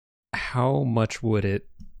how much would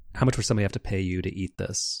somebody have to pay you to eat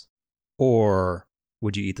this? Or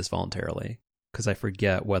would you eat this voluntarily? Because I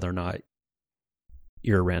forget whether or not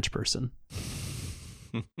you're a ranch person.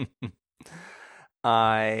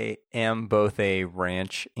 I am both a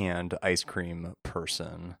ranch and ice cream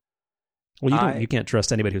person. Well, you can't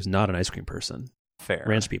trust anybody who's not an ice cream person. Fair.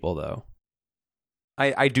 Ranch people, though.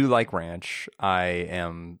 I do like ranch. I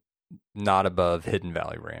am not above Hidden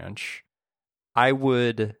Valley Ranch. I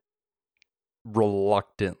would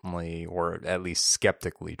reluctantly, or at least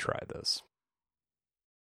skeptically, try this.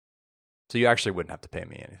 So you actually wouldn't have to pay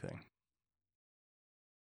me anything.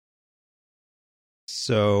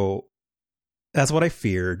 So that's what I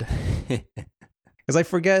feared. Because I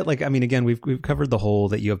forget, like, I mean, again, we've covered the whole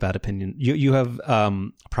that you have bad opinion. You have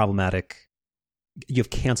problematic, you have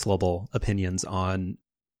cancelable opinions on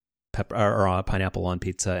or pineapple on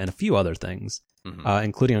pizza and a few other things,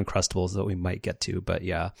 including on Crustless that we might get to. But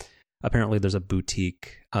yeah, apparently there's a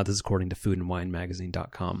boutique. This is according to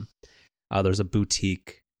foodandwinemagazine.com. There's a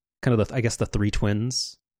boutique, kind of I guess the three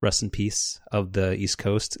twins, rest in peace, of the East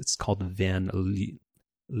Coast. It's called Van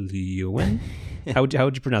Leeuwen. How would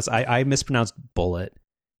you pronounce it? I mispronounced bullet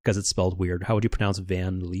because it's spelled weird. How would you pronounce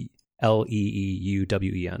Van Leeuwen?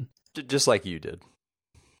 Just like you did.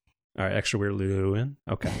 All right, extra weird Leeuwen.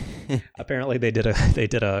 Okay. Apparently they did a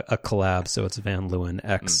collab, so it's Van Leeuwen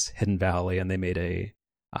X Hidden Valley, and they made a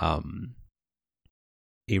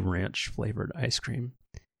ranch flavored ice cream.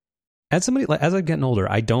 As I'm getting older,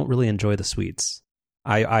 I don't really enjoy the sweets.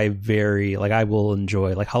 I will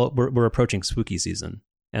enjoy, like, we're approaching spooky season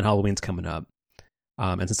and Halloween's coming up.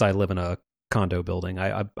 And since I live in a condo building,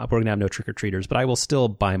 we're going to have no trick-or-treaters, but I will still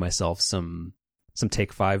buy myself some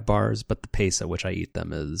Take 5 bars, but the pace at which I eat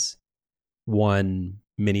them is one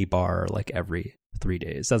mini bar like every 3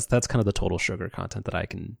 days. That's kind of the total sugar content that I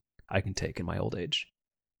can take in my old age.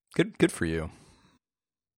 Good for you.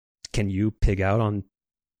 Can you pig out on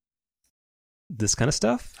this kind of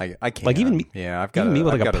stuff? I can. Like even me, I've got even me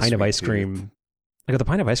with like a pint of ice cream. Like with a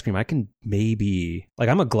pint of ice cream, I can maybe, like,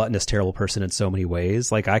 I'm a gluttonous, terrible person in so many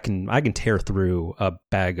ways. Like I can tear through a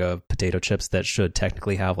bag of potato chips that should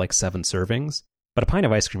technically have like 7 servings, but a pint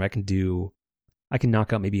of ice cream, I can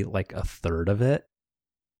knock out maybe like a third of it,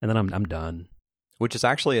 and then I'm done. Which is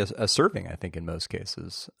actually a serving, I think, in most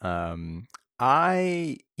cases.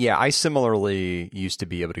 I similarly used to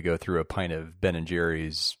be able to go through a pint of Ben and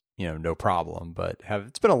Jerry's, no problem, but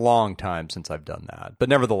it's been a long time since I've done that. But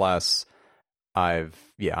nevertheless, I'm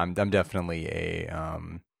definitely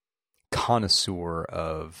a connoisseur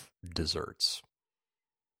of desserts.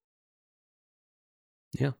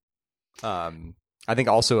 Yeah. I think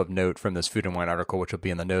also of note from this Food and Wine article, which will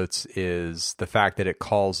be in the notes, is the fact that it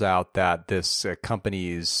calls out that this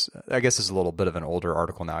company's, I guess this is a little bit of an older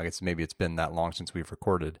article now. I guess maybe it's been that long since we've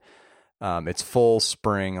recorded. Its full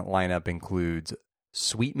spring lineup includes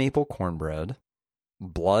sweet maple cornbread,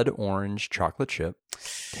 blood orange chocolate chip,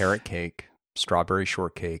 carrot cake, strawberry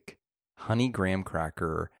shortcake, honey graham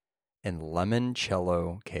cracker, and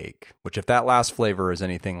limoncello cake, which, if that last flavor is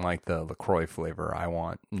anything like the LaCroix flavor, I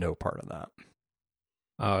want no part of that.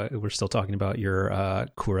 We're still talking about your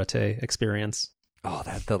Kurate experience. Oh,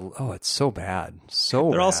 it's so bad.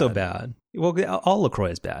 They're all so bad. Well, all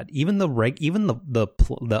LaCroix is bad. Even the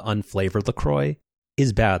unflavored LaCroix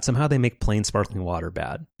is bad. Somehow they make plain sparkling water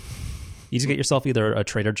bad. You just get yourself either a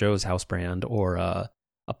Trader Joe's house brand or a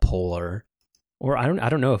Polar, or I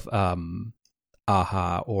don't know if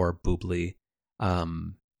Aha or Boobly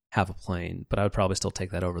have a plain, but I would probably still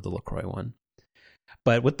take that over the LaCroix one.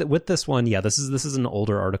 But with this one, yeah, this is an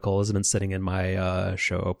older article. It's been sitting in my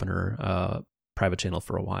show opener private channel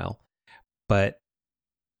for a while. But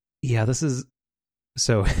yeah, this is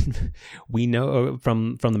so we know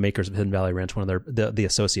from the makers of Hidden Valley Ranch, one of the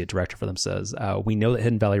associate director for them says, we know that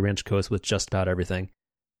Hidden Valley Ranch goes with just about everything.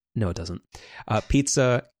 No, it doesn't.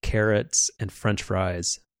 Pizza, carrots, and French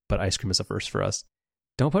fries, but ice cream is a first for us.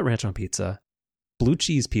 Don't put ranch on pizza. Blue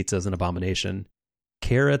cheese pizza is an abomination.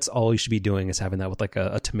 Carrots, all you should be doing is having that with like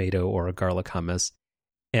a tomato or a garlic hummus.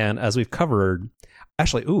 And as we've covered,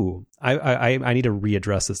 actually, I need to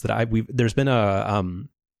readdress this. There's been a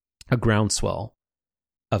groundswell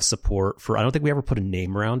of support for. I don't think we ever put a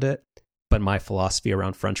name around it, but my philosophy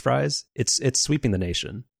around French fries, it's sweeping the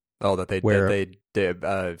nation. Oh, that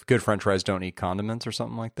good French fries don't eat condiments or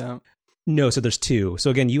something like that. No, so there's 2.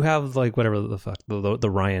 So again, you have like whatever the fuck, the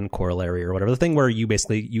Ryan corollary or whatever, the thing where you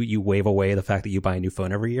basically you wave away the fact that you buy a new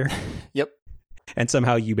phone every year. Yep. And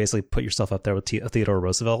somehow you basically put yourself up there with Theodore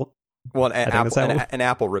Roosevelt. Well, an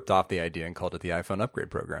Apple ripped off the idea and called it the iPhone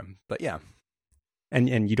upgrade program. But yeah.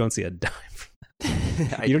 And you don't see a dime from that.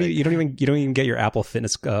 You don't even get your Apple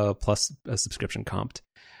Fitness Plus subscription comped.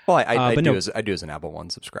 Well, I do as an Apple One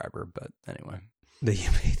subscriber, but anyway, that you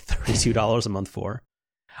pay $32 a month for.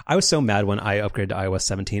 I was so mad when I upgraded to iOS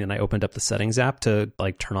 17 and I opened up the settings app to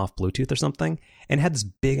like turn off Bluetooth or something, and had this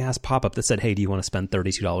big ass pop up that said, "Hey, do you want to spend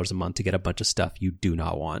 $32 a month to get a bunch of stuff you do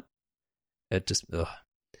not want?" It just, ugh.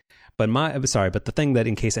 But the thing that,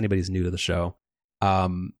 in case anybody's new to the show,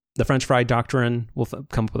 the French fry doctrine, we'll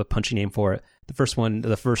come up with a punchy name for it.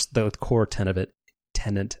 The core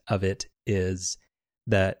tenet of it is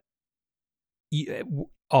that you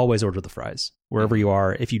always order the fries wherever you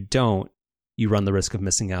are. If you don't, you run the risk of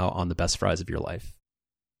missing out on the best fries of your life.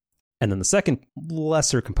 And then the second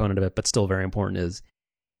lesser component of it, but still very important, is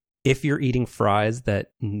if you're eating fries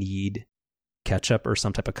that need ketchup or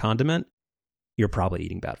some type of condiment, you're probably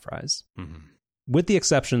eating bad fries. Mm-hmm. With the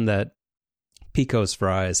exception that Pico's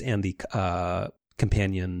fries and the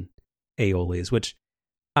companion aiolis, which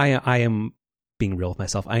I am being real with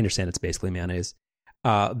myself. I understand it's basically mayonnaise.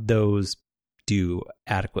 Those do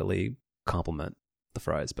adequately complement the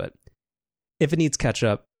fries, but if it needs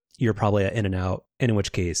ketchup, you're probably at In-N-Out, and in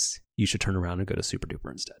which case you should turn around and go to Super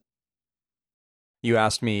Duper instead. You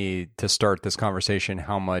asked me to start this conversation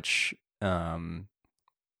how much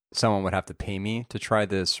someone would have to pay me to try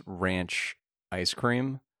this ranch ice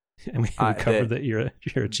cream. And we covered that you're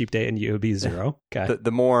a cheap date and you would be zero. Okay.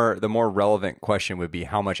 The more relevant question would be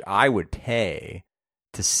how much I would pay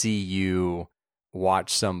to see you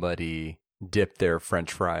watch somebody dip their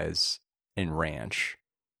French fries in ranch,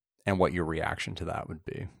 and what your reaction to that would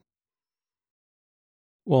be.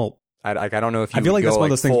 Well, I don't know if you I feel like go that's one of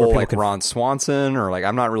those things where like Ron Swanson, or like,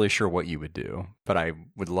 I'm not really sure what you would do, but I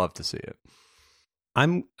would love to see it.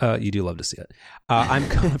 You do love to see it. I'm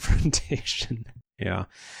confrontation. Yeah.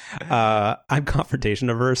 I'm confrontation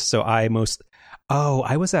averse. So I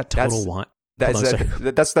was at Total Wine.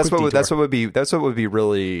 That's what would be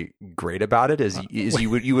really great about it is you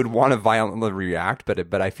would want to violently react,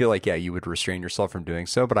 but I feel like, yeah, you would restrain yourself from doing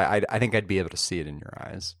so. But I think I'd be able to see it in your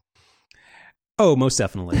eyes. Oh, most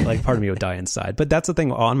definitely. Like, part of me would die inside. But that's the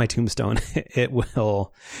thing, on my tombstone, it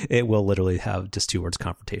will literally have just two words: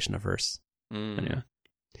 confrontation averse. And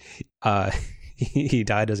yeah. He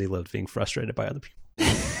died as he lived, being frustrated by other people.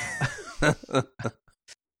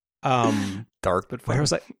 Dark but fun. Where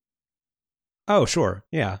was I? Oh, sure,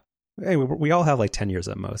 yeah. Hey, we all have like 10 years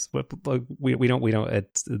at most. We don't.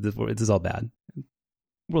 This is all bad.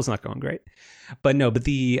 World's not going great. But no. But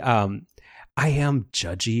I am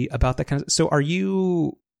judgy about that kind of. So are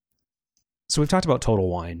you? So we've talked about Total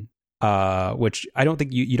Wine, which I don't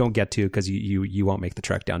think you don't get to because you won't make the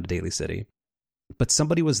trek down to Daly City. But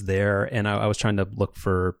somebody was there, and I was trying to look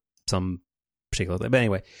for some particular thing. But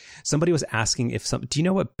anyway, somebody was asking do you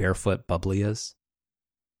know what barefoot bubbly is?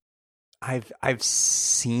 I've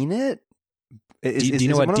seen it. Do you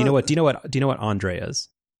know what Andre is?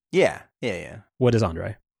 Yeah. What is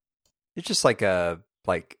Andre? It's just like a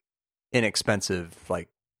inexpensive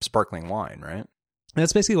sparkling wine, right? And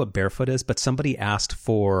that's basically what barefoot is. But somebody asked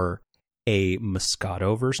for a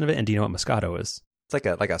Moscato version of it, and do you know what Moscato is? It's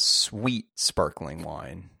like a sweet sparkling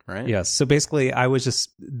wine, right? Yes. So basically, I was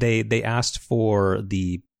just they asked for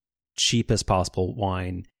the cheapest possible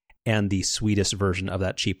wine and the sweetest version of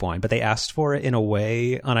that cheap wine, but they asked for it in a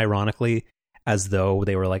way, unironically, as though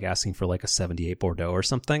they were like asking for like a 78 Bordeaux or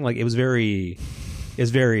something. Like, it was very,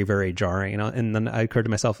 very jarring. And then I occurred to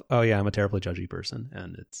myself, oh yeah, I'm a terribly judgy person,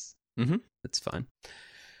 and it's fine.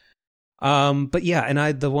 But yeah,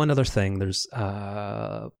 and the one other thing, there's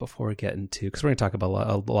before we get into, because we're going to talk about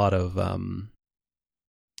a lot of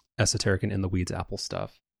esoteric and in the weeds Apple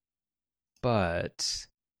stuff, but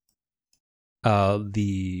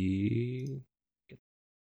the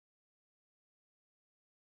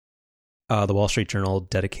Wall Street Journal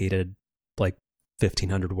dedicated like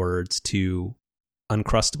 1,500 words to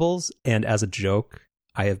Uncrustables, and as a joke,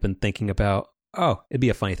 I have been thinking about, it'd be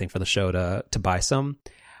a funny thing for the show to buy some.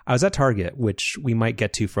 I was at Target, which we might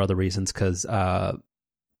get to for other reasons, because I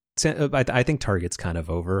think Target's kind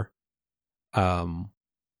of over.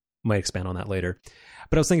 Might expand on that later.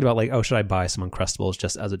 But I was thinking about should I buy some Uncrustables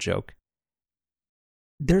just as a joke?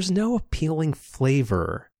 There's no appealing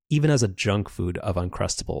flavor, even as a junk food, of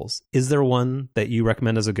Uncrustables. Is there one that you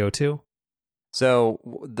recommend as a go-to? So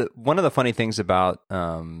one of the funny things about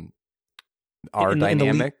our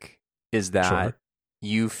dynamic is that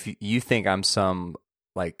sure. you think I'm some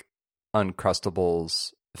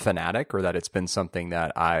Uncrustables fanatic, or that it's been something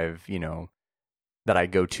that that I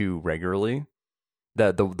go to regularly.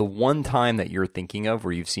 the one time that you're thinking of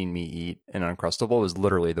where you've seen me eat an Uncrustable was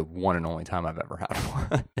literally the one and only time I've ever had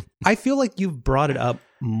one. I feel like you've brought it up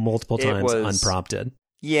multiple times unprompted.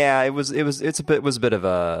 Yeah, it was a bit of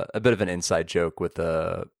an inside joke with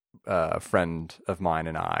a friend of mine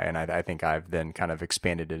and I think I've then kind of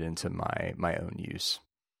expanded it into my own use.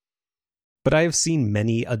 But I have seen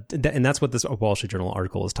many, and that's what this Wall Street Journal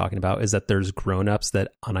article is talking about, is that there's grown-ups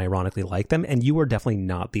that unironically like them, and you are definitely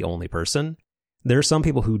not the only person. There are some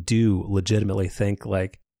people who do legitimately think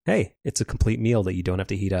like, hey, it's a complete meal that you don't have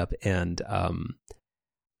to heat up. And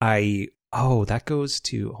that goes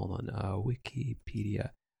to, hold on, Wikipedia.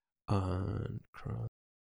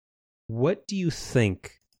 What do you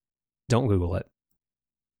think? Don't Google it.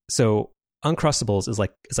 So Uncrustables is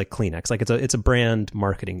like Kleenex. Like it's a brand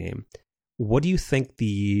marketing name. What do you think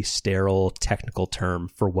the sterile technical term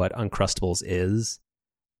for what Uncrustables is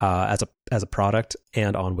as a product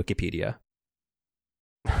and on Wikipedia?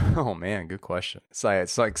 Oh man, good question.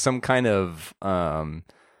 It's like some kind of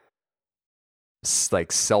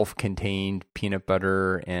like self-contained peanut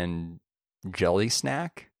butter and jelly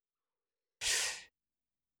snack.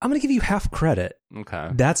 I'm going to give you half credit. Okay,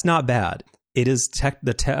 that's not bad. It is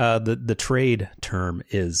the trade term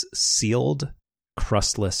is sealed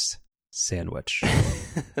crustless sandwich.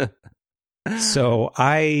 So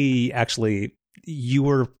you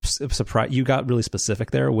were surprised. You got really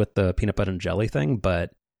specific there with the peanut butter and jelly thing, but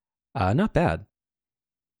not bad.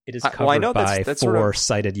 It is covered by that's 4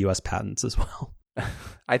 cited U.S. patents as well.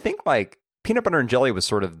 I think like peanut butter and jelly was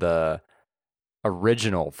sort of the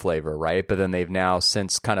original flavor, right? But then they've now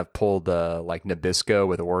since kind of pulled the like Nabisco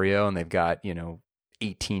with Oreo, and they've got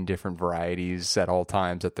 18 different varieties at all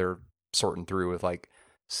times that they're sorting through with like,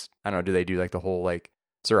 I don't know, do they do like the whole like,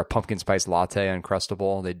 is there a pumpkin spice latte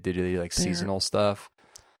Uncrustable? They do like seasonal stuff.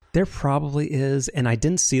 There probably is, and I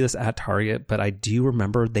didn't see this at Target, but I do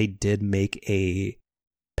remember they did make a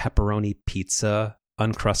pepperoni pizza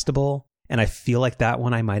Uncrustable, and I feel like that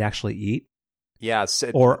one I might actually eat. Yeah,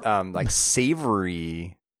 or like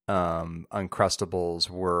savory Uncrustables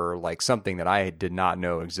were like something that I did not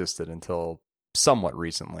know existed until somewhat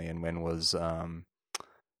recently, and when was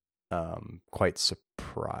quite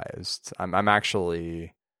surprised. I'm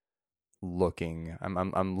actually looking.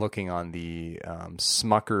 I'm looking on the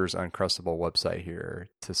Smucker's Uncrustable website here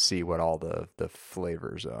to see what all the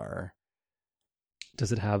flavors are.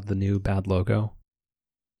 Does it have the new bad logo?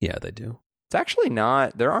 Yeah, they do. It's actually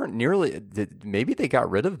not. There aren't nearly. Maybe they got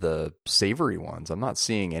rid of the savory ones. I'm not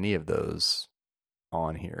seeing any of those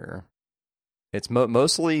on here. It's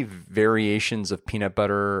mostly variations of peanut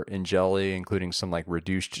butter and jelly, including some like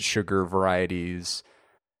reduced sugar varieties.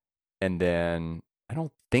 And then I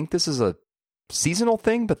don't think this is a seasonal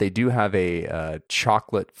thing, but they do have a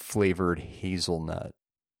chocolate flavored hazelnut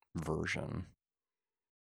version.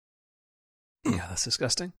 Yeah, that's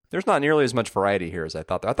disgusting. There's not nearly as much variety here as I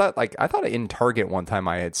thought. I thought in Target one time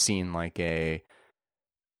I had seen like I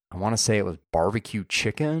want to say it was barbecue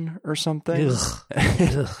chicken or something.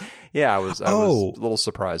 Ugh. Yeah, I was a little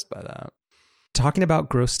surprised by that. Talking about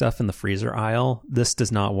gross stuff in the freezer aisle, this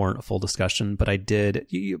does not warrant a full discussion, but I did.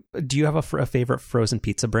 Do you have a favorite frozen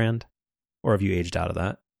pizza brand, or have you aged out of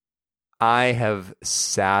that? I have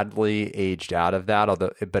sadly aged out of that.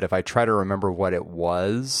 But if I try to remember what it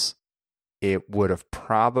was, it would have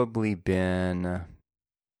probably been,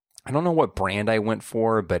 I don't know what brand I went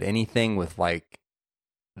for, but anything with like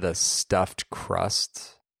the stuffed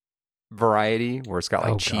crust variety where it's got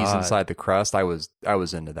like cheese inside the crust. I was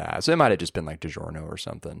into that. So it might have just been like DiGiorno or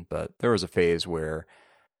something, but there was a phase where,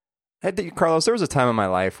 Carlos, there was a time in my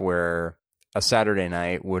life where a Saturday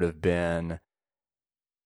night would have been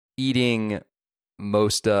eating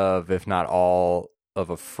most of, if not all of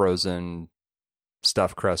a frozen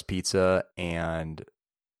stuffed crust pizza and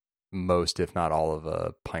most, if not all of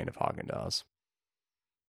a pint of Haagen-Dazs.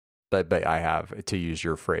 But I have, to use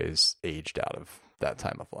your phrase, aged out of that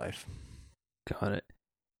time of life. Got it.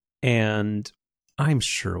 And I'm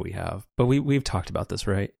sure we have, but we've talked about this,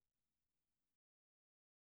 right?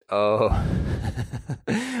 Oh,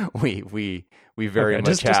 we very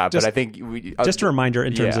much have, but I think just a reminder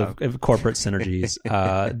in terms of corporate synergies.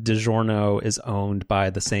 DiGiorno is owned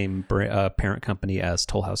by the same parent company as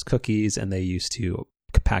Toll House Cookies, and they used to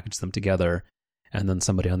package them together. And then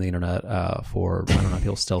somebody on the internet, I don't know if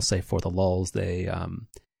he'll still say for the lulz, they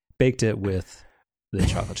baked it with the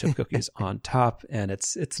chocolate chip cookies on top, and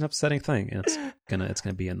it's an upsetting thing, and it's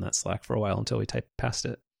gonna be in that Slack for a while until we type past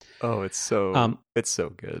it. Oh, it's so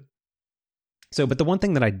good. So, but the one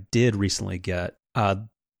thing that I did recently get that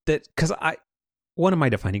because one of my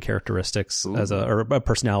defining characteristics Ooh. as a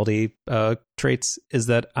personality traits is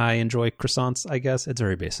that I enjoy croissants. I guess it's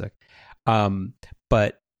very basic,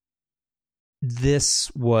 but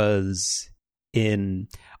this was in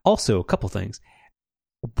also a couple things.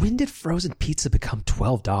 When did frozen pizza become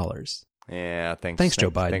 $12? Yeah, thanks,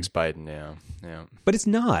 Joe Biden. Thanks, Biden. Yeah. But it's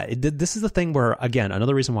not. This is the thing where, again,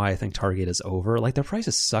 another reason why I think Target is over. Like, their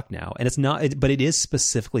prices suck now, and it's not. But it is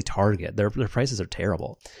specifically Target. Their prices are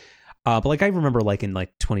terrible. But like I remember, like in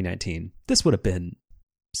like 2019, this would have been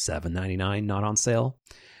 $7.99, not on sale.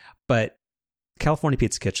 But California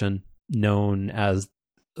Pizza Kitchen, known as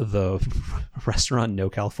the restaurant no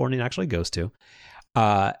Californian actually goes to,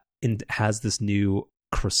 and has this new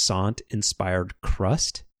croissant inspired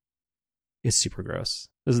crust. It's super gross.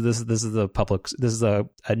 This is the public. This is a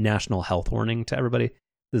national health warning to everybody.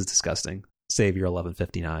 This is disgusting. Save your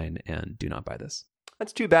 $11.59 and do not buy this.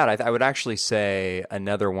 That's too bad. I would actually say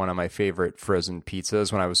another one of my favorite frozen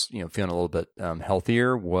pizzas when I was feeling a little bit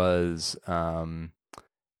healthier was the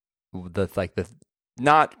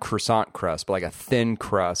not croissant crust, but like a thin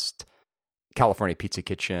crust California Pizza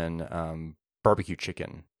Kitchen barbecue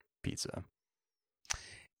chicken pizza.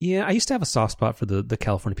 Yeah, I used to have a soft spot for the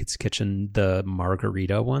California Pizza Kitchen, the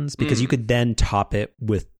margarita ones, because you could then top it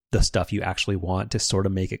with the stuff you actually want to sort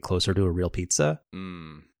of make it closer to a real pizza.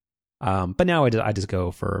 But now I just go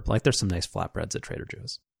for, like, there's some nice flatbreads at Trader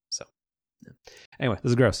Joe's. So yeah. Anyway, this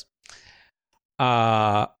is gross.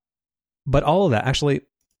 But all of that, actually,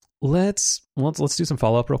 let's do some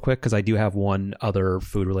follow up real quick, because I do have one other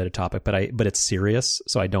food related topic, but it's serious,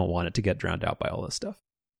 so I don't want it to get drowned out by all this stuff.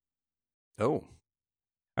 Oh.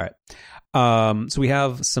 All right. So we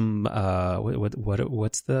have some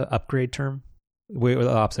what's the upgrade term? We're the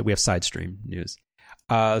opposite. We have side stream news.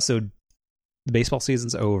 So the baseball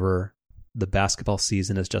season's over. The basketball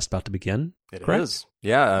season is just about to begin. It correct? is.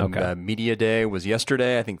 Yeah. Okay. Media day was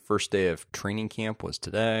yesterday. I think first day of training camp was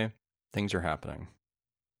today. Things are happening.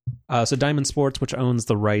 So Diamond Sports, which owns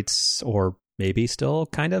the rights, or maybe still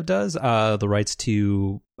kind of does, the rights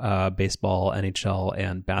to baseball, NHL,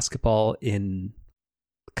 and basketball in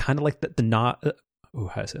kind of like the not.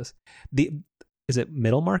 How is this? Is it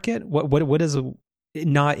middle market? What is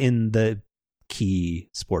not in the key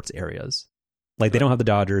sports areas? Like, they don't have the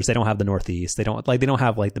Dodgers, they don't have the Northeast, they don't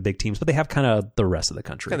have like the big teams, but they have kind of the rest of the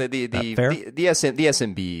country. Yeah, the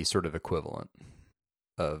SMB sort of equivalent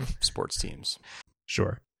of sports teams.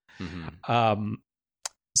 Sure. Mm-hmm.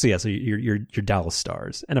 So your Dallas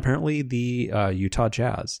Stars, and apparently the Utah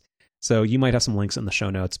Jazz. So you might have some links in the show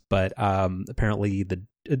notes, but apparently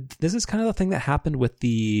this is kind of the thing that happened with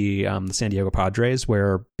the San Diego Padres,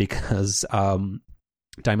 where because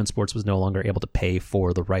Diamond Sports was no longer able to pay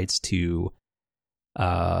for the rights to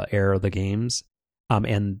air the games,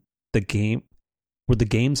 and were the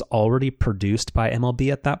games already produced by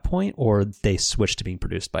MLB at that point, or they switched to being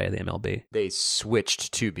produced by the MLB? They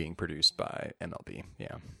switched to being produced by MLB.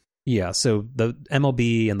 Yeah. So the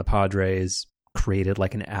MLB and the Padres created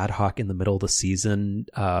like an ad hoc in the middle of the season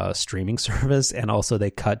streaming service, and also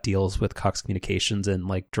they cut deals with Cox Communications and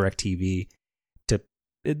like DirecTV to.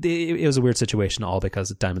 It was a weird situation, all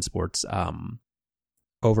because Diamond Sports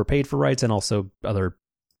overpaid for rights, and also other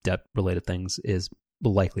debt related things is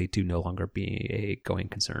likely to no longer be a going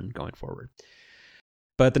concern going forward.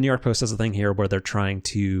 But the New York Post has a thing here where they're trying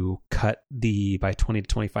to cut by 20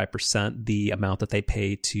 to 25% the amount that they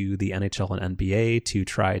pay to the NHL and NBA to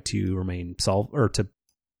try to remain or to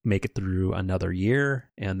make it through another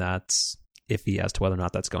year, and that's iffy as to whether or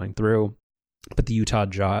not that's going through. But the Utah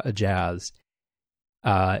Jazz,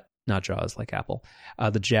 not Jaws like Apple,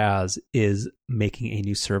 the Jazz is making a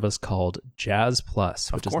new service called Jazz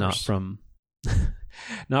Plus, which is not from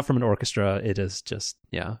an orchestra. It is just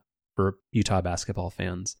for Utah basketball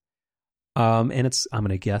fans. And it's, I'm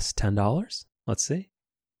gonna guess, $10. Let's see,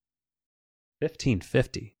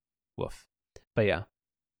 $15.50. Woof. But yeah.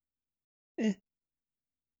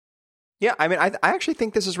 Yeah, I mean, I actually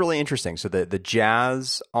think this is really interesting. So the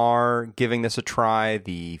Jazz are giving this a try.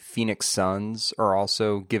 The Phoenix Suns are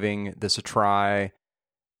also giving this a try.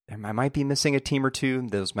 I might be missing a team or two.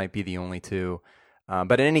 Those might be the only two.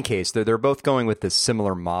 But in any case, they're both going with this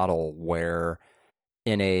similar model where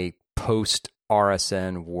in a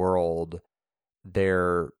post-RSN world,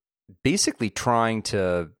 they're basically trying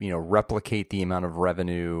to, replicate the amount of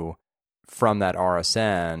revenue from that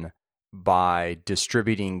RSN by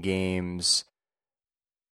distributing games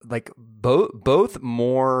like both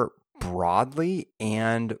more broadly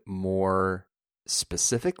and more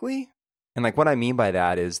specifically. And like what I mean by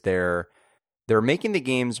that is they're making the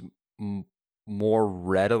games more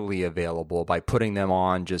readily available by putting them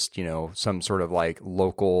on just, some sort of like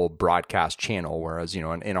local broadcast channel, whereas, an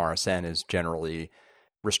RSN is generally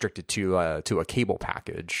restricted to a cable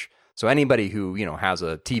package. So anybody who, has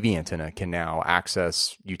a TV antenna can now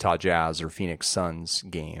access Utah Jazz or Phoenix Suns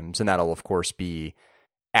games. And that'll, of course, be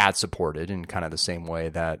ad supported in kind of the same way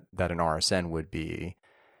that an RSN would be.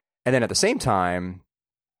 And then at the same time,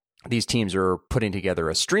 these teams are putting together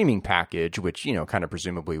a streaming package, which, kind of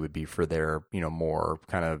presumably would be for their, more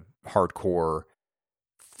kind of hardcore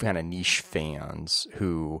kind of niche fans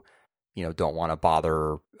who, don't want to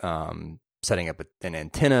bother setting up an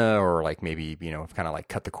antenna, or like maybe, kind of like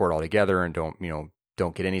cut the cord altogether and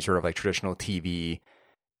don't get any sort of like traditional TV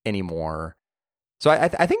anymore. So I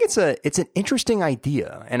think it's an interesting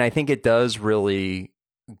idea. And I think it does really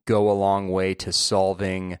go a long way to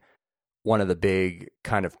solving one of the big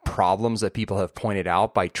kind of problems that people have pointed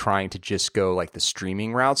out by trying to just go like the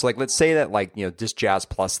streaming route. So like, let's say that like, this Jazz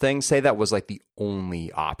Plus thing, say that was like the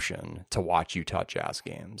only option to watch Utah Jazz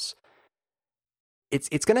games.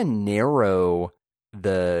 It's going to narrow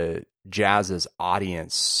the Jazz's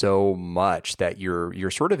audience so much that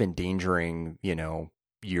you're sort of endangering,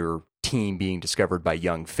 your team being discovered by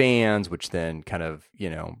young fans, which then kind of,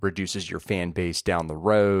 reduces your fan base down the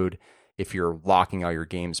road if you're locking all your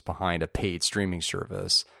games behind a paid streaming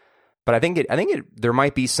service. But I think there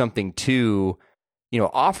might be something to,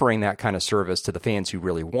 offering that kind of service to the fans who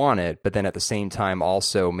really want it, but then at the same time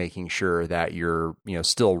also making sure that you're,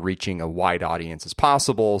 still reaching a wide audience as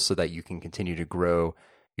possible so that you can continue to grow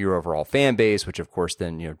your overall fan base, which of course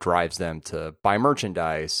then, drives them to buy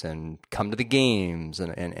merchandise and come to the games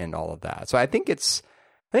and all of that. So I think it's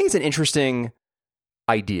an interesting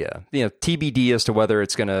idea, TBD as to whether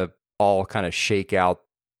it's going to all kind of shake out,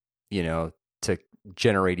 to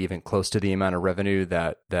generate even close to the amount of revenue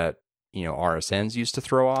that RSNs used to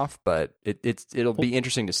throw off, but it'll be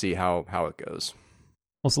interesting to see how it goes.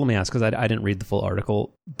 Well, so let me ask, because I didn't read the full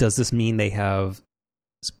article. Does this mean they have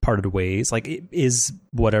parted ways? Like, is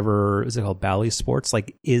whatever is it called, Bally Sports?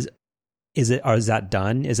 Like, is that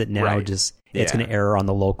done? Is it now right. Just it's going to air on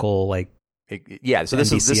the local So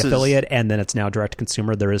this is affiliate, and then it's now direct to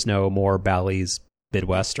consumer. There is no more Bally's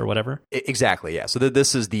Midwest or whatever. Exactly. Yeah. So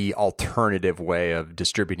this is the alternative way of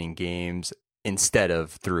distributing games instead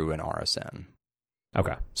of through an RSN.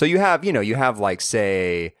 Okay. So you have like,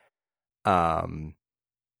 say,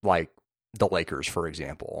 like the Lakers, for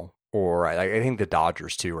example, or I think the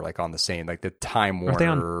Dodgers too are like on the same, like the Time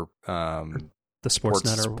Warner, the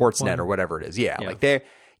Sportsnet or whatever it is. Yeah. Like they,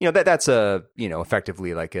 that's a,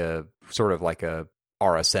 effectively like a sort of like a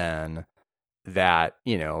RSN that,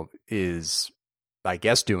 is, I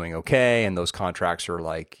guess, doing okay. And those contracts are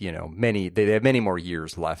like, they have many more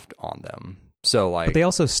years left on them. So like, but they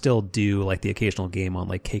also still do like the occasional game on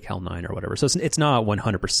like KCAL 9 or whatever. So it's not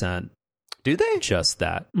 100%. Do they? Just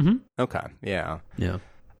that. Mm-hmm. Okay. Yeah. Yeah.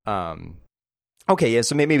 Okay. Yeah.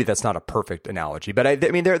 So maybe that's not a perfect analogy, but I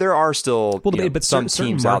mean, there are still but some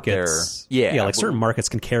teams out there. Yeah. Yeah. Like certain markets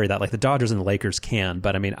can carry that. Like the Dodgers and the Lakers can,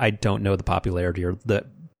 but I mean, I don't know the popularity or the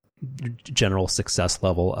general success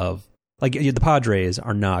level of, like, the Padres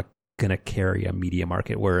are not going to carry a media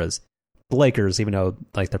market, whereas the Lakers, even though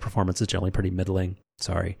like their performance is generally pretty middling,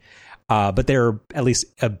 but they're at least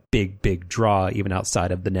a big draw even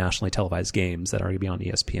outside of the nationally televised games that are going to be on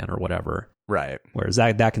ESPN or whatever. Right. Whereas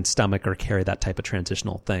that can stomach or carry that type of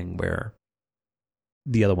transitional thing where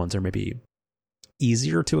the other ones are maybe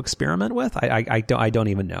easier to experiment with. I don't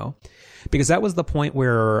even know, because that was the point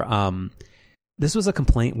where this was a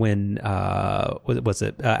complaint when was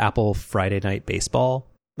it Apple Friday Night Baseball?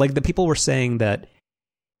 Like, the people were saying that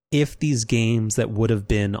if these games that would have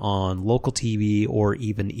been on local TV or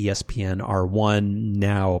even ESPN are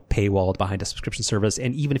now paywalled behind a subscription service,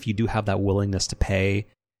 and even if you do have that willingness to pay,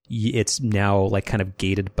 it's now like kind of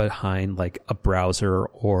gated behind like a browser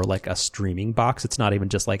or like a streaming box. It's not even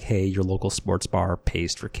just like, hey, your local sports bar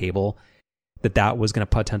pays for cable. That was going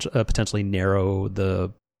to potentially narrow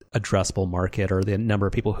the addressable market or the number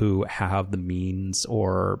of people who have the means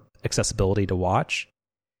or accessibility to watch.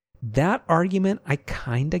 That argument I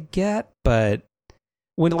kind of get, but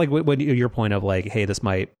when your point of like, hey, this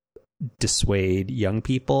might dissuade young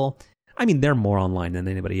people. I mean, they're more online than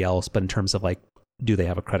anybody else, but in terms of like, do they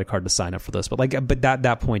have a credit card to sign up for this? But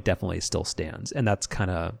that point definitely still stands, and that's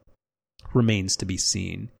kind of remains to be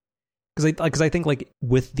seen. Because I think like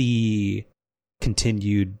with the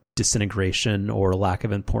continued disintegration or lack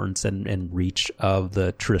of importance and reach of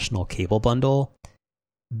the traditional cable bundle,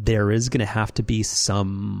 there is going to have to be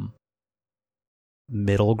some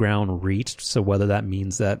middle ground reached. So whether that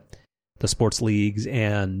means that the sports leagues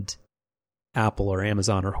and Apple or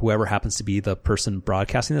Amazon or whoever happens to be the person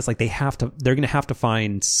broadcasting this, like they're going to have to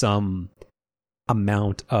find some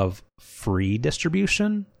amount of free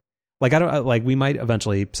distribution. Like we might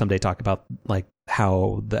eventually someday talk about like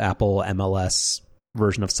how the Apple MLS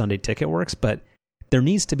version of Sunday Ticket works, but there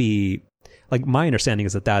needs to be, like, my understanding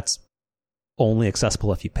is that that's only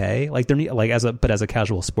accessible if you pay. Like as a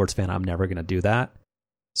casual sports fan, I'm never going to do that.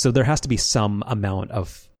 So there has to be some amount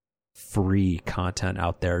of free content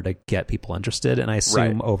out there to get people interested, and I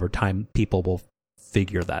assume over time people will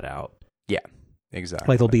figure that out. Yeah, exactly.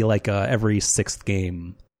 Like there'll be like every 6th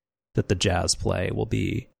game that the Jazz play will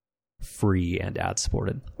be free and ad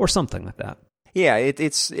supported or something like that. Yeah,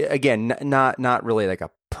 it's again not really like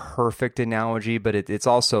a perfect analogy, but it's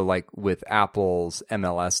also like with Apple's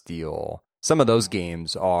MLS deal. Some of those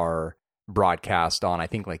games are broadcast on, I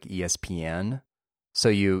think, like ESPN. So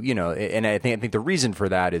you know, and I think the reason for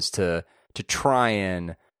that is to try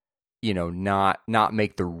and, you know, not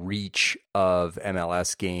make the reach of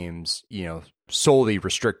MLS games, you know, solely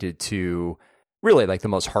restricted to really like the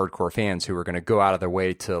most hardcore fans who are going to go out of their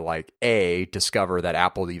way to like discover that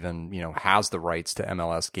Apple even, you know, has the rights to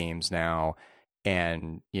MLS games now,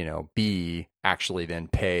 and, you know, B, actually then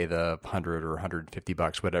pay the $100 or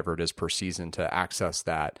 $150, whatever it is per season, to access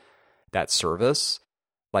that service.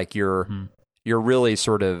 Like you're really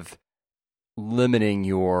sort of limiting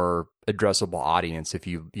your addressable audience if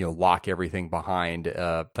you lock everything behind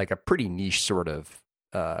like a pretty niche sort of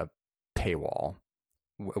paywall,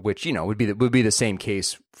 which, you know, would be the same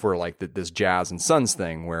case for like this Jazz and Suns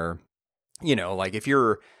thing, where, you know, like if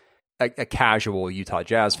you're a casual Utah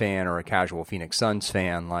Jazz fan or a casual Phoenix Suns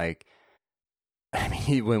fan, like, I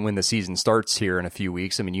mean, when the season starts here in a few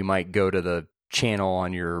weeks, I mean, you might go to the channel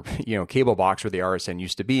on your, you know, cable box where the RSN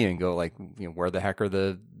used to be and go like, you know, where the heck are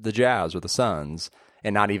the Jazz or the Suns,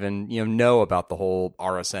 and not even, you know about the whole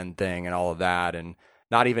RSN thing and all of that, and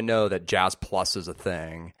not even know that Jazz Plus is a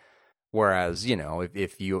thing. Whereas, you know,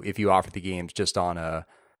 if you offer the games just on a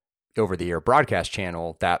over the air broadcast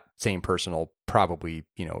channel, that same person will probably,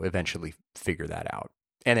 you know, eventually figure that out.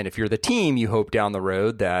 And then if you're the team, you hope down the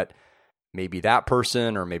road that maybe that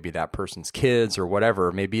person or maybe that person's kids or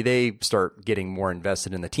whatever, maybe they start getting more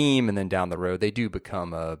invested in the team, and then down the road they do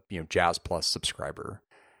become a, you know, Jazz Plus subscriber.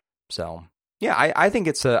 So yeah, I think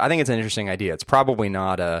it's an interesting idea. It's probably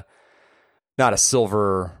not a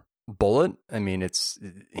silver bullet. I mean,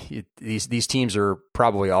 these teams are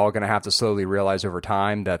probably all going to have to slowly realize over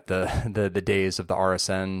time that the days of the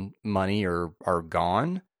RSN money are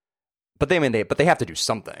gone. But they have to do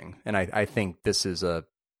something, and I think this is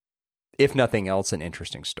if nothing else, an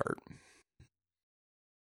interesting start.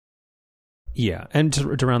 Yeah, and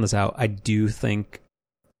to round this out, I do think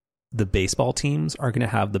the baseball teams are going to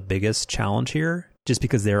have the biggest challenge here, just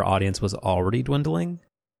because their audience was already dwindling,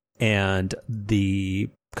 and the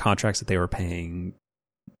contracts that they were paying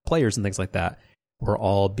players and things like that were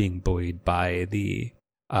all being buoyed by the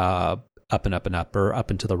up and up and up, or up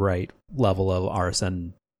and to the right level of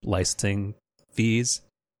RSN licensing fees,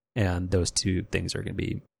 and those two things are going to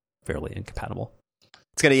be fairly incompatible.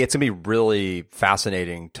 It's gonna be really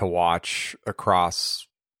fascinating to watch across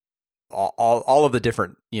all of the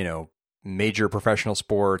different, you know, major professional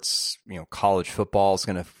sports. You know, college football is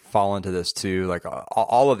going to fall into this too. Like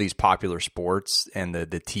all of these popular sports and the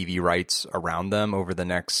TV rights around them over the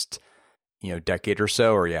next, you know, decade or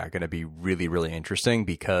so are going to be really, really interesting,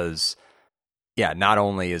 because not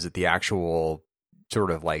only is it the actual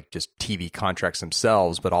sort of like just TV contracts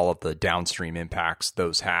themselves, but all of the downstream impacts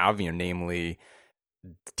those have, you know, namely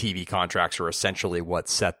TV contracts are essentially what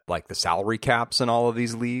set like the salary caps in all of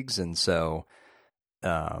these leagues. And so,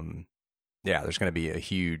 there's going to be a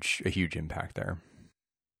huge impact there.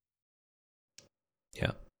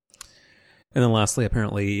 Yeah. And then lastly,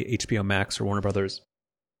 apparently HBO Max or Warner Brothers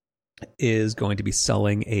is going to be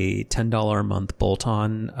selling a $10 a month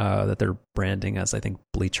bolt-on that they're branding as, I think,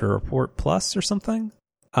 Bleacher Report Plus or something.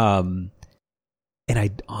 And I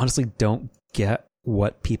honestly don't get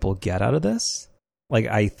what people get out of this. Like,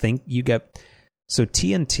 I think you get... So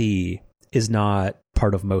TNT is not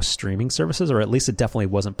part of most streaming services, or at least it definitely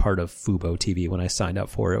wasn't part of Fubo TV when I signed up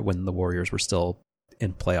for it when the Warriors were still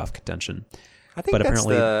in playoff contention. I think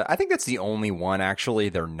that's the only one actually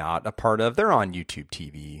they're not a part of. They're on YouTube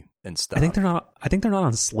TV and stuff. I think they're not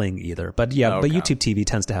on Sling either. But yeah, but YouTube TV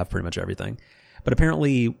tends to have pretty much everything. But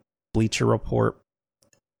apparently Bleacher Report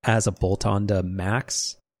as a bolt-on to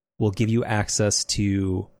Max will give you access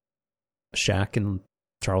to Shaq and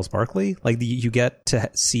Charles Barkley. Like, you get to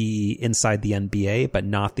see inside the NBA, but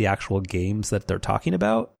not the actual games that they're talking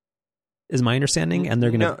about. is my understanding, and they're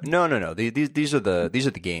gonna no. These are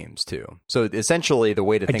the games too. So essentially, the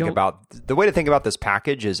way to think about this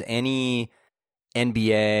package is any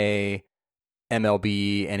NBA,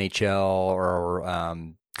 MLB, NHL,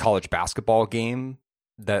 or college basketball game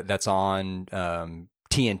that's on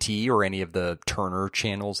TNT or any of the Turner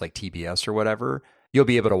channels like TBS or whatever. You'll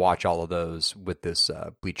be able to watch all of those with this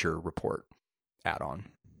Bleacher Report add-on.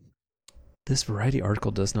 This Variety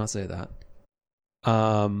article does not say that.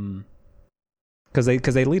 Because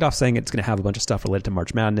they lead off saying it's going to have a bunch of stuff related to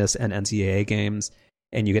March Madness and NCAA games,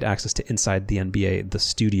 and you get access to Inside the NBA, the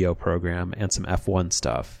studio program, and some F1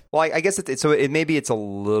 stuff. Well, I guess it's a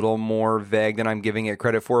little more vague than I'm giving it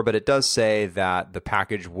credit for, but it does say that the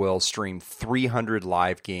package will stream 300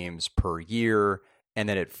 live games per year, and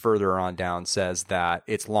then it further on down says that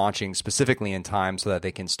it's launching specifically in time so that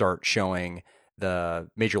they can start showing the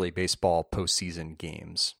Major League Baseball postseason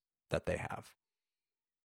games that they have.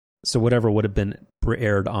 So whatever would have been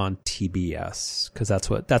aired on TBS, because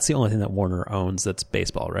that's the only thing that Warner owns that's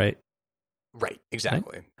baseball, right? Right,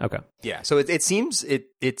 exactly. Right? Okay. Yeah, so it seems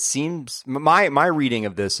my reading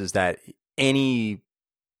of this is that any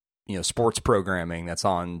sports programming that's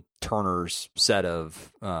on Turner's set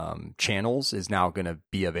of channels is now going to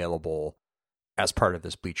be available as part of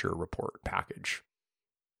this Bleacher Report package.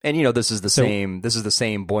 And this is the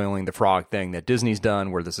same boiling the frog thing that Disney's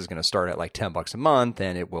done, where this is going to start at like $10 a month,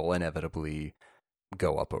 and it will inevitably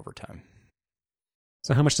go up over time.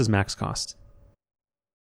 So how much does Max cost?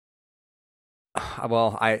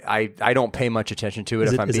 Well, I don't pay much attention to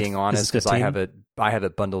it, if I'm being honest, because I have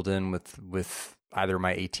it bundled in with either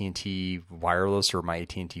my AT&T wireless or my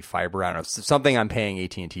AT&T fiber. I don't know, something I'm paying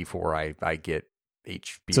AT&T for. I get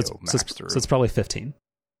HBO Max through. So it's probably 15,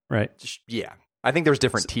 right? Yeah. I think there's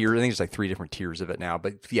different tiers. I think there's like 3 different tiers of it now,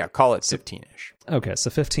 but yeah, call it 15-ish. Okay, so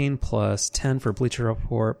 15 plus 10 for Bleacher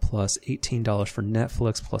Report, plus $18 for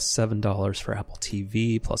Netflix, plus $7 for Apple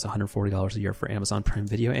TV, plus $140 a year for Amazon Prime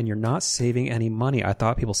Video, and you're not saving any money. I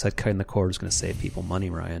thought people said cutting the cord was going to save people money,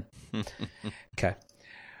 Ryan. Okay.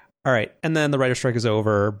 All right, and then the writer's strike is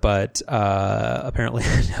over, but apparently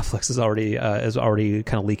Netflix is already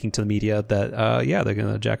kind of leaking to the media that they're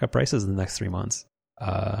going to jack up prices in the next 3 months.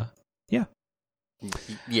 Yeah.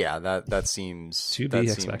 Yeah, that seems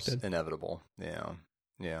expected, inevitable. Yeah.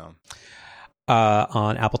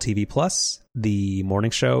 On Apple TV Plus, the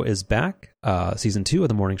morning show is back. Season 2 of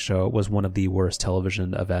the morning show was one of the worst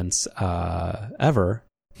television events ever.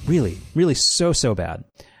 Really, really so bad.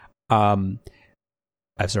 I've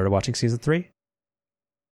started watching season 3.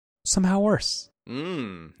 Somehow worse.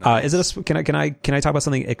 Nice. Is it can I talk about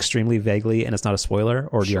something extremely vaguely and it's not a spoiler,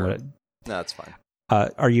 or do you want to? No, that's fine.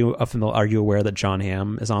 Are you aware that John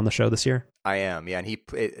Hamm is on the show this year? I am, yeah, and he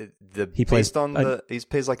plays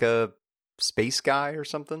like a space guy or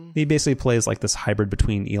something. He basically plays like this hybrid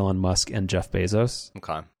between Elon Musk and Jeff Bezos.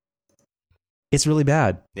 Okay, it's really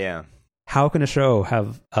bad. Yeah, how can a show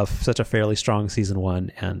have such a fairly strong season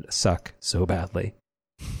 1 and suck so badly?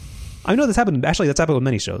 I know this happened. Actually, that's happened with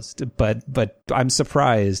many shows, but I'm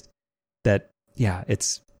surprised that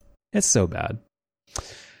it's so bad.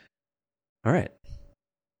 All right.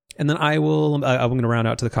 And then I'm going to round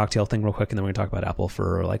out to the cocktail thing real quick, and then we're going to talk about Apple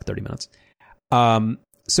for like 30 minutes.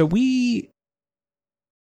 So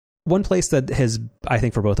one place that has, I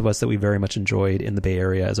think for both of us, that we very much enjoyed in the Bay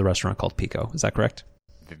Area is a restaurant called Pico. Is that correct?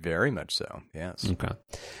 Very much so, yes. Okay.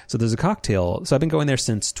 So there's a cocktail. So I've been going there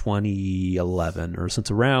since 2011, or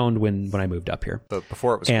since around when I moved up here. But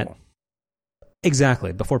before it was cool.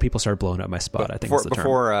 Exactly. Before people started blowing up my spot, I think is the term.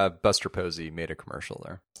 Before Buster Posey made a commercial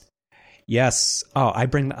there. Yes. Oh,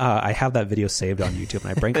 I have that video saved on YouTube,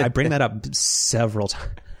 and I bring that up several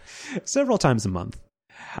times a month.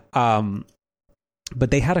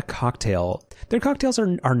 But they had a cocktail. Their cocktails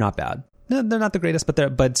are not bad. No, they're not the greatest,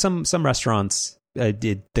 but some restaurants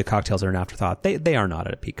the cocktails are an afterthought. They are not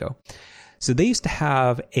at Pico. So they used to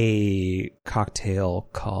have a cocktail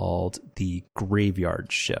called the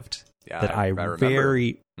Graveyard Shift that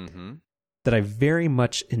I very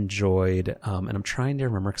much enjoyed, and I'm trying to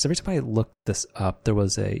remember, because every time I looked this up, there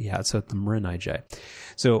was so at the Marin IJ.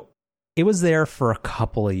 So it was there for a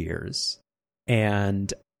couple of years,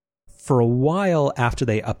 and for a while after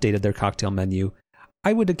they updated their cocktail menu,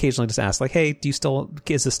 I would occasionally just ask, like, hey, is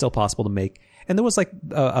this still possible to make? And there was like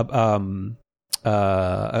a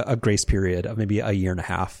grace period of maybe a year and a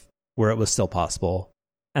half where it was still possible.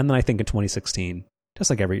 And then I think in 2016, just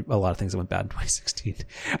like a lot of things that went bad in 2016,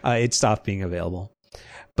 it stopped being available.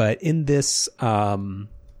 But in this, because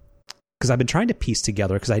I've been trying to piece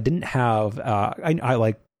together, because I didn't have, I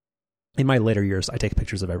like, in my later years, I take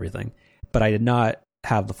pictures of everything, but I did not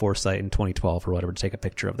have the foresight in 2012 or whatever to take a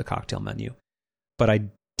picture of the cocktail menu. But I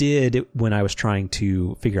did when I was trying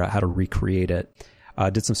to figure out how to recreate it.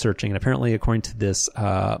 Did some searching, and apparently, according to this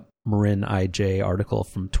Marin IJ article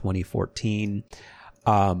from 2014,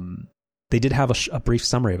 they did have a brief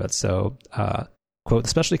summary of it. So, quote, the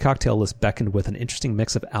specialty cocktail list beckoned with an interesting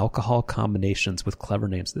mix of alcohol combinations with clever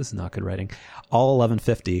names. This is not good writing. All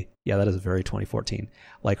 1150. Yeah, that is very 2014.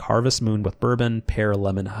 Like Harvest Moon with bourbon, pear,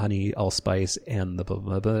 lemon, honey, allspice, and the blah,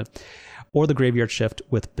 blah, blah. Or the Graveyard Shift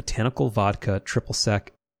with botanical vodka, triple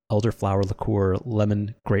sec, elderflower liqueur,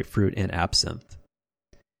 lemon, grapefruit, and absinthe.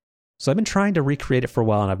 So I've been trying to recreate it for a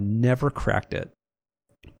while, and I've never cracked it.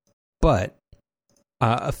 But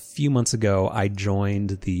a few months ago, I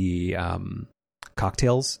joined the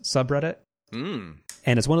cocktails subreddit. And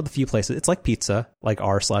it's one of the few places, it's like pizza, like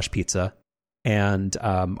r/pizza, and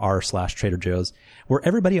r/Trader Joe's, where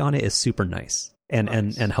everybody on it is super nice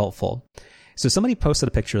and helpful. So somebody posted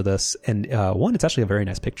a picture of this, and one, it's actually a very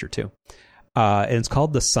nice picture too. And it's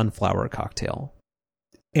called the Sunflower Cocktail.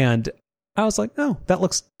 And I was like, oh, that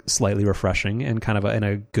looks slightly refreshing and kind of in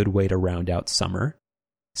a good way to round out summer.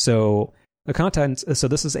 So the content. So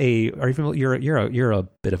this is a. Are you familiar? You're a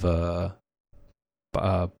bit of a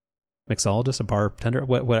mixologist, a bartender,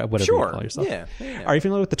 whatever sure. you call yourself. Yeah. Are you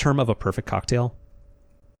familiar with the term of a perfect cocktail?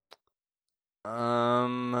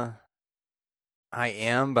 I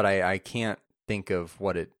am, but I can't think of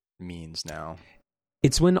what it means now.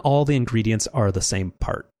 It's when all the ingredients are the same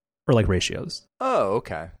part, or like ratios. Oh,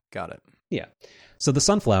 okay. Got it. Yeah. So the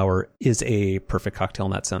sunflower is a perfect cocktail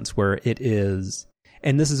in that sense, where it is,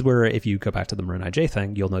 and this is where if you go back to the Marin IJ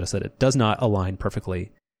thing, you'll notice that it does not align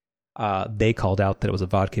perfectly. They called out that it was a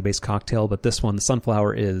vodka-based cocktail, but this one, the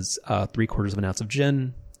sunflower, is 3/4 of an ounce of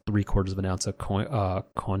gin, 3/4 of an ounce of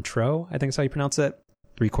Cointreau, I think is how you pronounce it,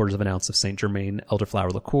 3/4 of an ounce of Saint Germain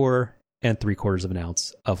elderflower liqueur, and 3/4 of an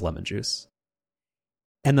ounce of lemon juice.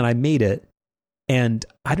 And then I made it, and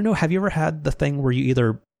I don't know, have you ever had the thing where you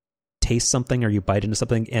either taste something or you bite into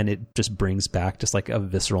something and it just brings back just like a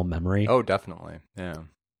visceral memory? Oh, definitely. Yeah.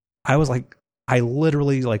 I was like, I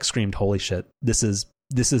literally like screamed, holy shit, this is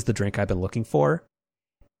the drink I've been looking for.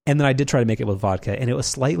 And then I did try to make it with vodka, and it was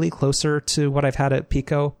slightly closer to what I've had at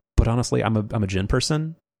Pico, but honestly, I'm a gin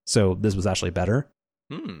person, so this was actually better.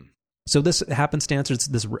 So this happenstance, it's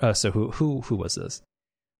this. So who was this?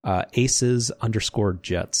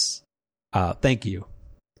 Aces_Jets. Thank you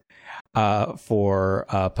for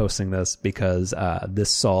posting this, because this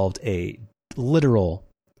solved a literal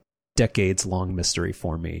decades-long mystery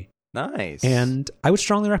for me. Nice. And I would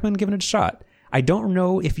strongly recommend giving it a shot. I don't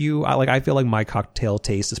know if you like. I feel like my cocktail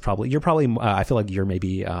taste is probably. You're probably. I feel like you're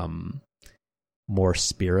maybe more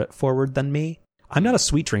spirit forward than me. I'm not a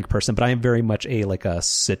sweet drink person, but I am very much a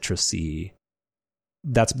citrusy.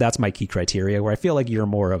 That's my key criteria. Where I feel like you're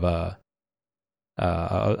more of a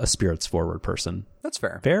spirits forward person. That's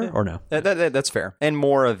fair. Fair yeah. or no? That's fair. And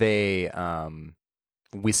more of a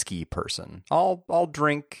whiskey person. I'll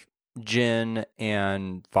drink gin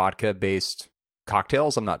and vodka based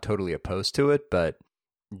cocktails. I'm not totally opposed to it, but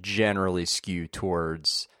generally skew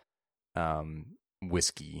towards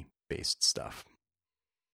whiskey based stuff.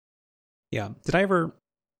 Yeah. Did I ever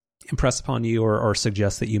impress upon you or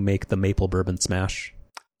suggest that you make the maple bourbon smash?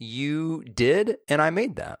 You did, and I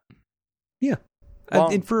made that. Yeah.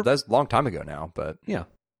 That's a long time ago now, but yeah,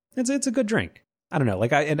 it's a good drink. I don't know.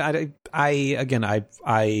 Like I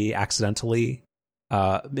accidentally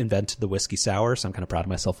invented the whiskey sour, so I'm kind of proud of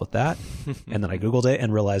myself with that. And then I Googled it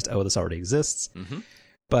and realized, oh, this already exists. Mm-hmm.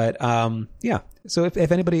 But yeah. So if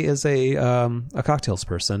anybody is a cocktails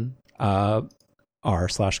person,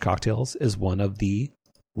 r/cocktails is one of the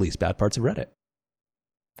least bad parts of Reddit.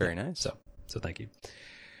 Very nice. So thank you.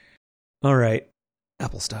 All right.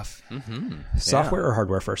 Apple stuff. Mm-hmm. Software or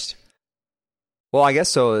hardware first? Well, I guess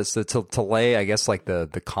so. It's to lay, I guess, like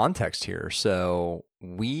the context here. So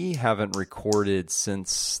we haven't recorded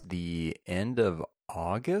since the end of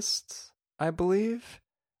August, I believe.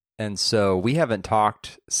 And so we haven't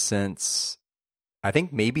talked since, I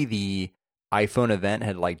think maybe the iPhone event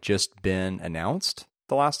had like just been announced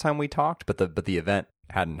the last time we talked, but the event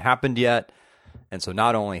hadn't happened yet. And so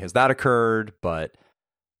not only has that occurred, but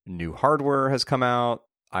new hardware has come out,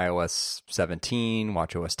 iOS 17,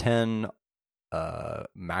 watchOS 10,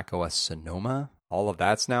 macOS Sonoma, all of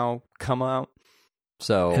that's now come out.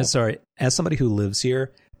 So, as somebody who lives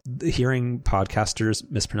here, hearing podcasters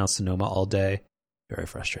mispronounce Sonoma all day, very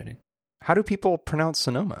frustrating. How do people pronounce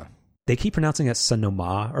Sonoma? They keep pronouncing it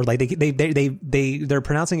Sonoma, or like they're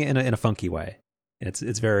pronouncing it in a funky way. I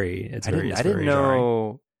didn't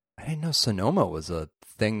know Sonoma was a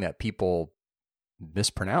thing that people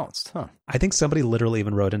mispronounced, huh? I think somebody literally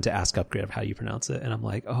even wrote in to ask Upgrade of how you pronounce it, and I'm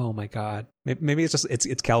like, oh my god, maybe it's just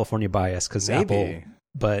it's California bias because Apple.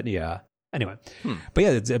 But yeah, anyway, but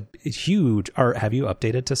yeah, it's huge. Have you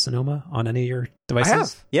updated to Sonoma on any of your devices? I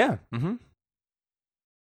have, yeah. Mm-hmm.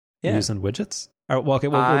 Yeah, using widgets. All right, well, okay,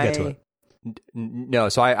 we'll get to it. No,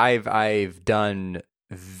 so I've done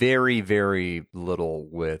very, very little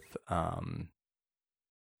with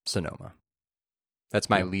Sonoma. That's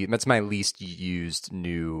my least used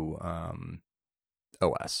new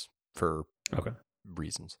OS for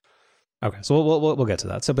reasons. Okay, so we'll get to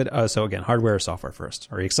that. So again, hardware or software first?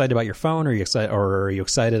 Are you excited about your phone, or are you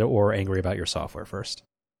excited or angry about your software first?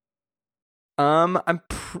 I'm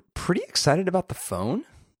pretty excited about the phone.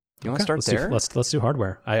 You want to start there? Let's do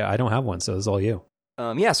hardware. I don't have one, so this is all you.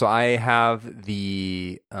 So I have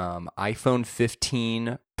the iPhone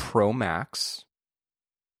 15 Pro Max,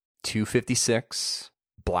 256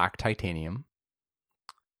 black titanium.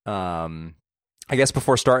 I guess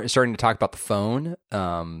before starting to talk about the phone,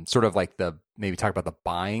 sort of like maybe talk about the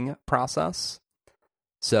buying process.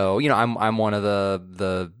 So, I'm one of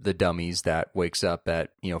the dummies that wakes up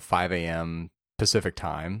at 5 a.m. Pacific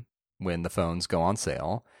time when the phones go on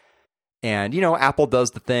sale. And, Apple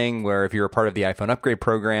does the thing where if you're a part of the iPhone upgrade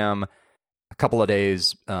program, a couple of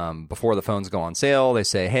days before the phones go on sale, they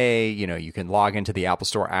say, hey, you can log into the Apple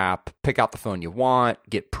Store app, pick out the phone you want,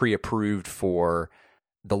 get pre-approved for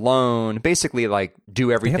the loan, basically like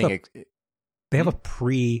do everything. They have a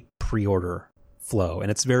pre-order flow,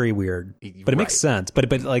 and it's very weird, but it makes sense.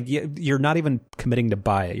 But like you're not even committing to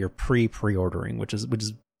buy it; you're pre-ordering, which is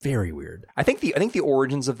very weird. I think the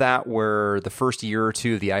origins of that were the first year or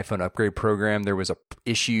two of the iPhone upgrade program. There was a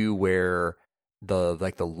issue where the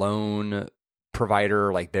loan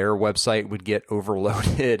provider, like their website would get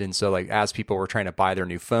overloaded, and so like as people were trying to buy their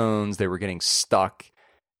new phones, they were getting stuck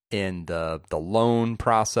in the loan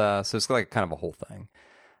process. It's like kind of a whole thing.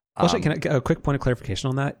 Can I get a quick point of clarification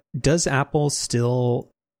on that? Does Apple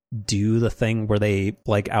still do the thing where they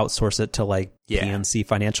like outsource it to like PNC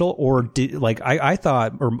Financial, or I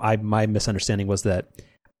thought, or my misunderstanding was that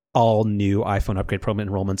all new iPhone upgrade program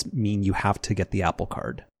enrollments mean you have to get the Apple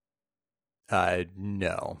Card.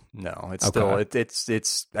 No, it's still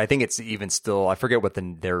it's. I think it's even still. I forget what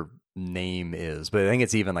their name is, but I think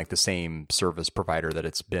it's even like the same service provider that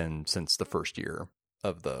it's been since the first year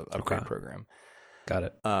of the upgrade program. Got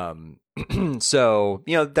it. So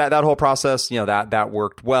that whole process, that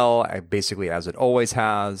worked well, basically as it always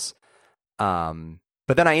has.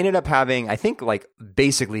 But then I ended up having, I think, like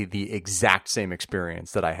basically the exact same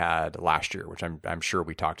experience that I had last year, which I'm sure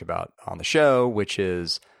we talked about on the show, which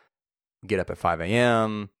is get up at 5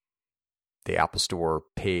 a.m. The Apple Store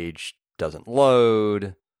page doesn't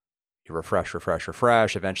load. You refresh,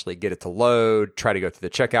 eventually get it to load, try to go through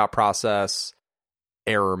the checkout process,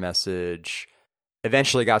 error message.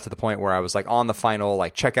 Eventually got to the point where I was like on the final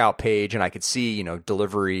like checkout page, and I could see,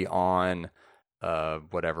 delivery on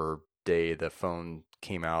whatever day the phone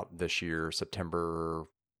came out this year, September,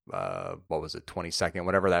 what was it, 22nd,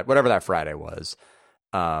 whatever that Friday was.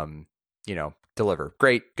 Deliver.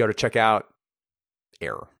 Great. Go to checkout.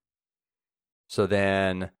 Error. So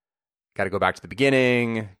then got to go back to the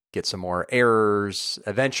beginning, get some more errors,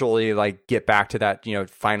 eventually like get back to that,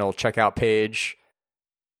 final checkout page.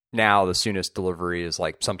 Now the soonest delivery is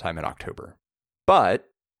like sometime in October, but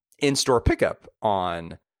in-store pickup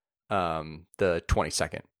on the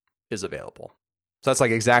 22nd is available. So that's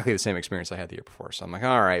like exactly the same experience I had the year before. So I'm like,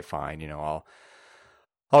 all right, fine.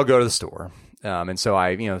 I'll go to the store. And so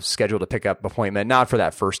I, scheduled a pickup appointment, not for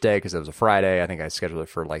that first day because it was a Friday. I think I scheduled it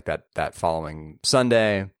for like that following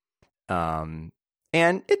Sunday. And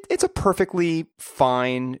it's a perfectly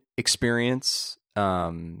fine experience.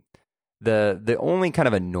 The only kind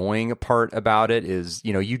of annoying part about it is,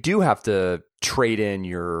 you do have to trade in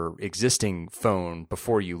your existing phone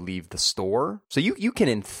before you leave the store. So you can,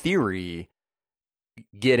 in theory,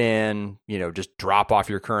 get in, just drop off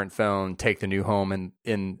your current phone, take the new home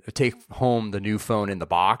and take home the new phone in the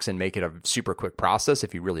box and make it a super quick process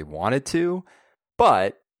if you really wanted to.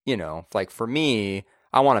 But, like for me,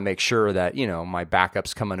 I want to make sure that, my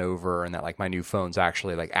backup's coming over and that like my new phone's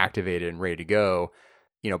actually like activated and ready to go,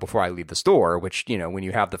 before I leave the store, which, when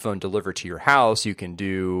you have the phone delivered to your house, you can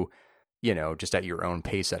do, just at your own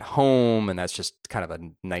pace at home. And that's just kind of a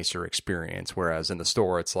nicer experience. Whereas in the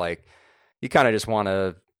store, it's like, you kind of just want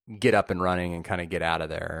to get up and running and kind of get out of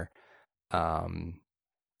there.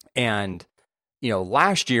 And,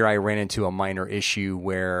 last year I ran into a minor issue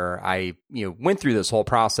where I, went through this whole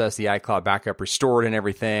process, the iCloud backup restored and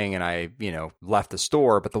everything. And I, left the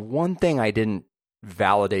store. But the one thing I didn't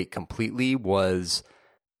validate completely was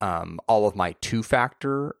all of my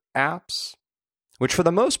two-factor apps, which for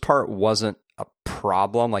the most part wasn't a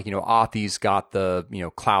problem. Like, Authy's got the,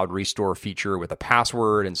 cloud restore feature with a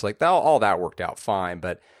password. And it's like, all that worked out fine.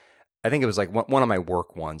 But I think it was like one of my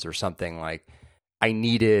work ones or something, like I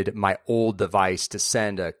needed my old device to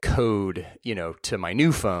send a code, to my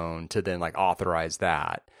new phone to then like authorize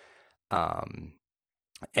that.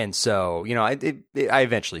 And so, I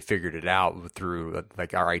eventually figured it out through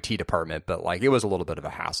like our IT department, but like it was a little bit of a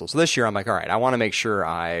hassle. So this year I'm like, all right, I want to make sure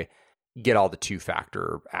I get all the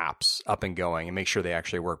two-factor apps up and going and make sure they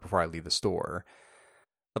actually work before I leave the store.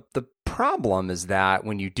 But the problem is that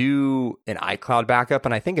when you do an iCloud backup,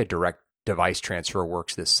 and I think a direct device transfer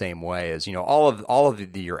works the same way, as all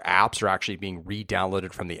of your apps are actually being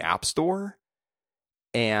re-downloaded from the App Store,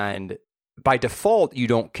 and by default you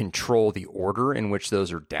don't control the order in which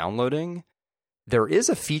those are downloading. There is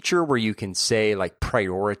a feature where you can say like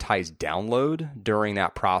prioritize download during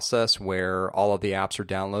that process where all of the apps are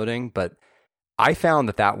downloading, but I found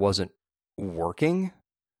that wasn't working.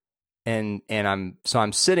 And I'm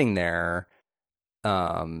sitting there,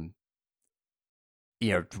 waiting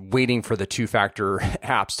for the two-factor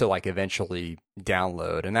apps to like eventually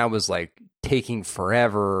download. And that was like taking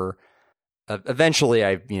forever. Eventually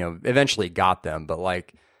I got them, but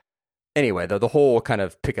like, anyway, the whole kind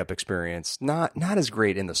of pickup experience, not as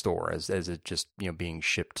great in the store as it just, being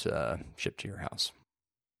shipped to your house.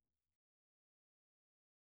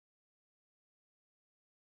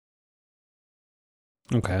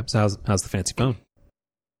 Okay. So how's the fancy phone?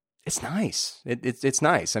 It's nice. It's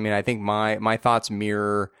nice. I mean, I think my thoughts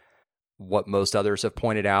mirror what most others have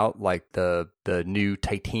pointed out, like the new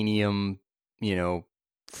titanium,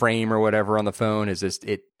 frame or whatever on the phone is just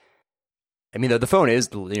it. I mean, the phone is,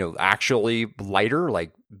 actually lighter,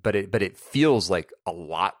 like, but it feels like a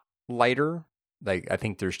lot lighter. Like, I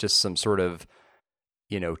think there's just some sort of,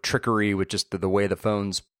 trickery with just the way the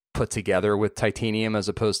phone's put together with titanium as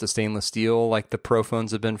opposed to stainless steel, like the Pro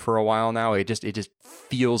phones have been for a while now. It just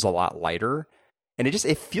feels a lot lighter, and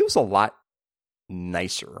it feels a lot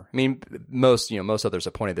nicer. I mean, most others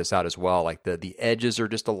have pointed this out as well. Like the edges are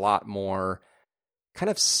just a lot more kind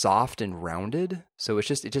of soft and rounded, so it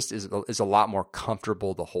just is a lot more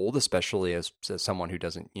comfortable to hold, especially as someone who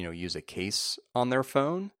doesn't use a case on their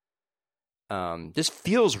phone. Just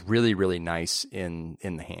feels really, really nice in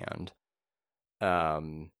the hand.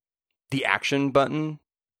 The action button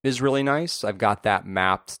is really nice. I've got that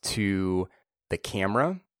mapped to the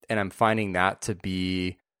camera, and I'm finding that to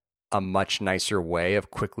be a much nicer way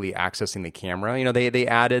of quickly accessing the camera. They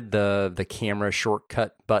added the camera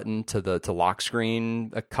shortcut button to lock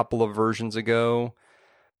screen a couple of versions ago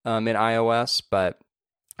in iOS, but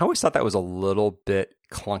I always thought that was a little bit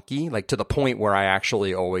clunky, like to the point where I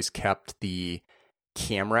actually always kept the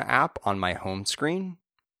camera app on my home screen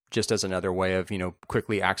just as another way of,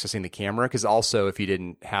 quickly accessing the camera. Because also, if you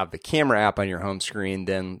didn't have the camera app on your home screen,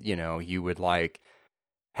 then, you would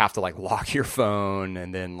have to lock your phone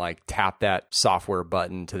and then tap that software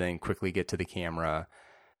button to then quickly get to the camera.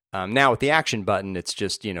 Now with the action button, it's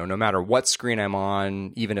just, no matter what screen I'm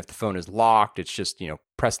on, even if the phone is locked, it's just,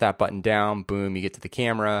 press that button down, boom, you get to the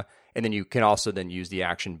camera. And then you can also then use the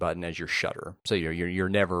action button as your shutter. So you're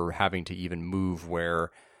never having to even move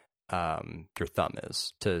where your thumb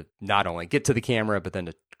is to not only get to the camera, but then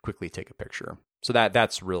to quickly take a picture. So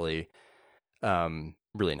that's really,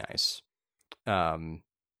 really nice.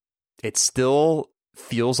 It still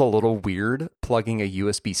feels a little weird plugging a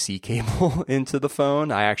USB-C cable into the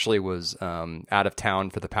phone. I actually was out of town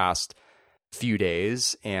for the past few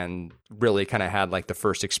days and really kind of had the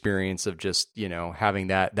first experience of just, having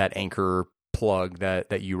that Anchor plug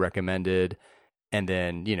that you recommended, and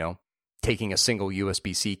then, taking a single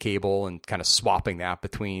USB-C cable and kind of swapping that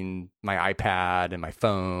between my iPad and my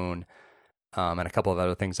phone, and a couple of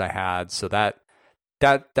other things I had. So that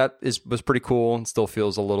was pretty cool, and still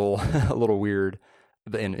feels a little a little weird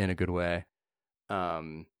in a good way.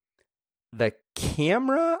 The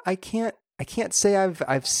camera, I can't say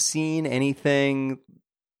I've seen anything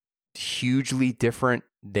hugely different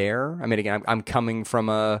there. I mean, again, I'm coming from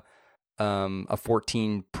a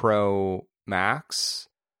 14 Pro Max,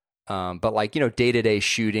 but day-to-day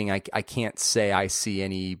shooting, I can't say I see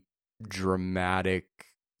any dramatic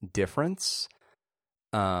difference.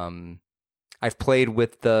 I've played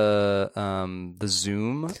with the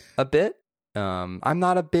zoom a bit. I'm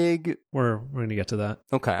not a big... We're going to get to that.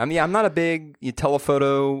 Okay. I'm not a big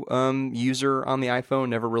telephoto user on the iPhone.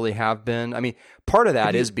 Never really have been. I mean, part of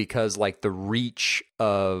that is because the reach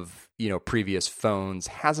of previous phones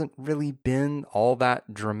hasn't really been all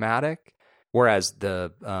that dramatic. Whereas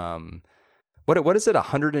the what is it,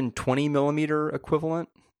 120 millimeter equivalent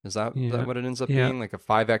Is that Yeah. what it ends up Yeah. being? Like a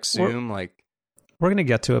 5x zoom? We're gonna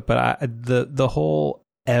get to it, but the whole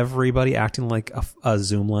everybody acting like a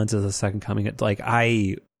zoom lens is a second coming. Like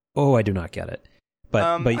I do not get it. But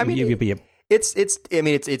I mean,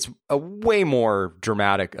 it's a way more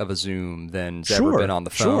dramatic of a zoom than's ever been on the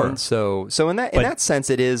phone. Sure. So in that sense,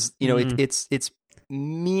 it is, it's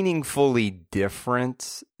meaningfully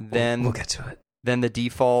different than we'll get to it than the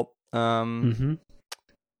default than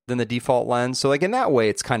the default lens. So like in that way,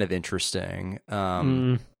 it's kind of interesting.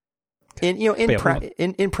 In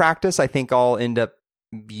practice, I think I'll end up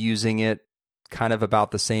using it kind of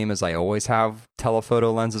about the same as I always have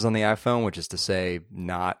telephoto lenses on the iPhone, which is to say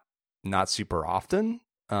not super often.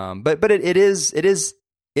 But it is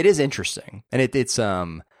interesting, and it's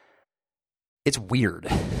weird.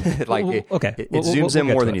 Like it zooms in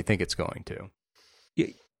more than you think it's going to.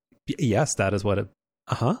 Yes, that is what it.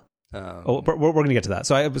 We're going to get to that.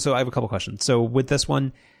 So I have a couple questions. So with this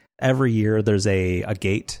one, every year there's a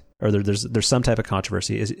gate, or there's some type of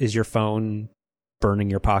controversy. Is your phone burning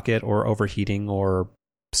your pocket or overheating or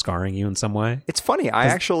scarring you in some way? It's funny. I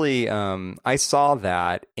actually I saw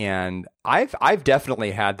that, and I've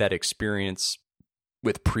definitely had that experience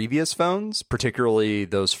with previous phones, particularly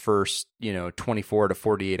those first 24 to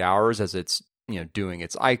 48 hours as it's doing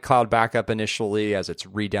its iCloud backup initially, as it's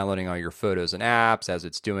re-downloading all your photos and apps, as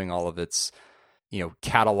it's doing all of its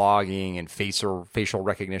cataloging and facial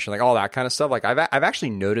recognition, like all that kind of stuff. Like I've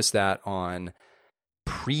actually noticed that on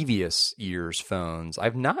previous years' phones.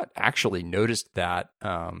 I've not actually noticed that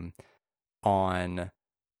on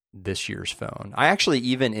this year's phone. I actually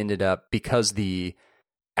even ended up, because the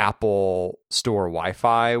Apple Store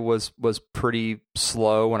Wi-Fi was pretty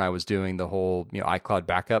slow when I was doing the whole iCloud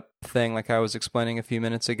backup thing, like I was explaining a few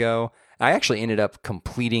minutes ago. I actually ended up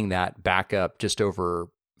completing that backup just over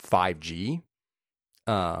 5G.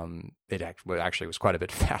 It actually was quite a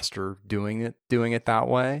bit faster doing it that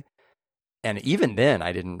way. And even then,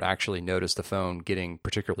 I didn't actually notice the phone getting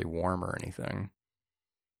particularly warm or anything.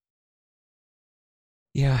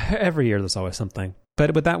 Yeah, every year there's always something.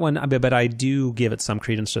 But with that one, but I do give it some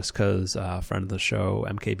credence just because a friend of the show,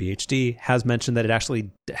 MKBHD, has mentioned that it actually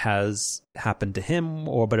has happened to him,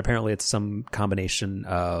 but apparently it's some combination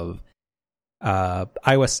of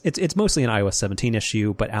iOS. It's mostly an iOS 17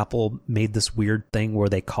 issue, but Apple made this weird thing where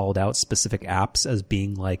they called out specific apps as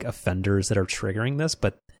being like offenders that are triggering this,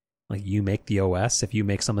 but like you make the OS. If you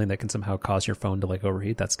make something that can somehow cause your phone to like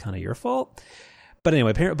overheat, that's kind of your fault. But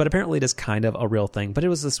anyway, apparently it is kind of a real thing. But it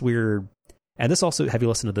was this weird, and this also, have you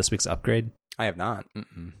listened to this week's Upgrade? I have not.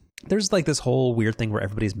 There's like this whole weird thing where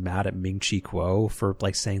everybody's mad at Ming-Chi Kuo for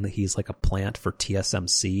like saying that he's like a plant for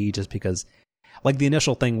TSMC, just because like the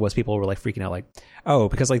initial thing was people were like freaking out, like, oh,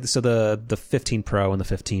 because like, so the 15 Pro and the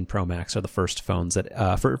 15 Pro Max are the first phones that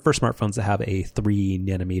first smartphones that have a 3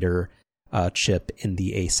 nanometer chip in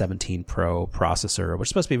the A17 Pro processor, which is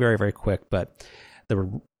supposed to be very, very quick. But there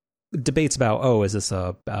were debates about, is this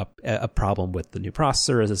a problem with the new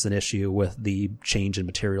processor? Is this an issue with the change in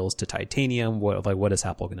materials to titanium? What is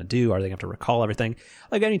Apple going to do? Are they going to have to recall everything?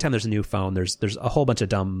 Like anytime there's a new phone, there's a whole bunch of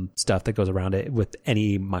dumb stuff that goes around it with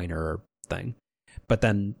any minor thing. But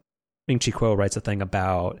then Ming-Chi Kuo writes a thing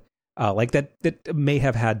about like that may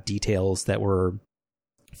have had details that were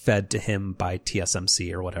fed to him by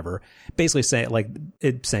TSMC or whatever, basically saying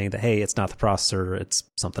that, hey, it's not the processor, it's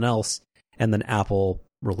something else. And then Apple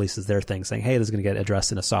releases their thing saying, hey, this is going to get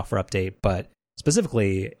addressed in a software update, but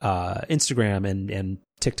specifically Instagram and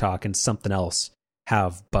TikTok and something else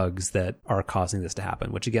have bugs that are causing this to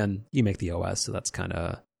happen, which again, you make the OS, so that's kind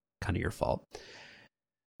of your fault.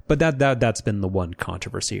 But that's been the one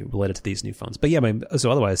controversy related to these new phones. But yeah,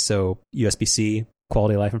 so USB-C,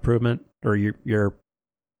 quality of life improvement, or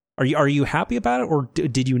are you happy about it, or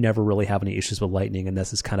did you never really have any issues with Lightning and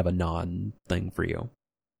this is kind of a non-thing for you?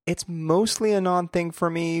 It's mostly a non-thing for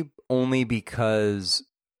me, only because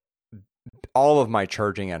all of my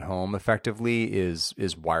charging at home effectively is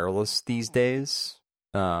wireless these days.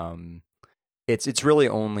 It's really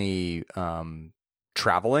only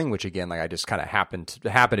traveling, which again, like I just kind of happened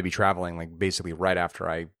to be traveling like basically right after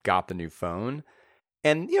I got the new phone,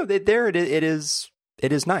 and there it is.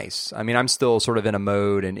 It is nice. I mean, I'm still sort of in a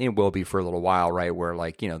mode, and it will be for a little while, right? Where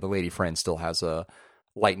like, the lady friend still has a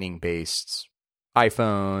Lightning based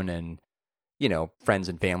iPhone, and, friends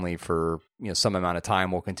and family for, some amount of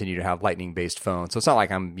time will continue to have Lightning based phones. So it's not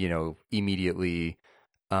like I'm, immediately,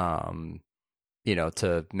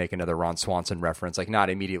 to make another Ron Swanson reference, like not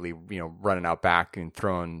immediately, running out back and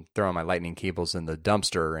throwing my Lightning cables in the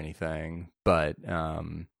dumpster or anything. But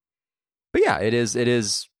yeah, it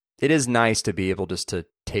is nice to be able just to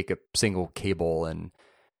take a single cable and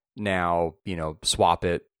now, swap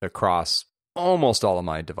it across almost all of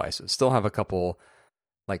my devices. Still have a couple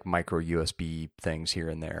like micro USB things here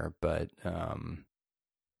and there, but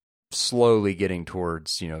slowly getting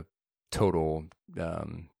towards, total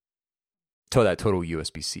that total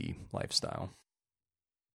USB-C lifestyle.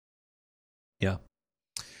 Yeah.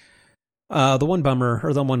 The one bummer,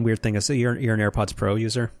 or the one weird thing is, so you're an AirPods Pro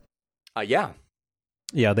user? Yeah.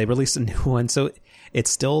 Yeah, they released a new one. So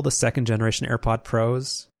it's still the second generation AirPod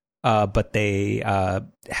Pros, but they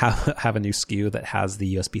have a new SKU that has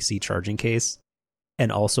the USB-C charging case.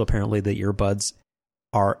 And also apparently the earbuds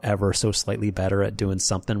are ever so slightly better at doing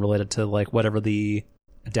something related to like whatever the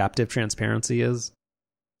adaptive transparency is.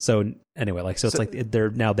 So anyway, like, so it's like they're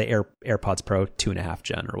now the AirPods Pro 2.5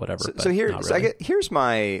 gen or whatever.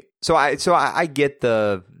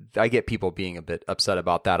 I get people being a bit upset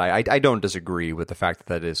about that. I don't disagree with the fact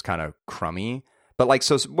that it is kind of crummy, but like,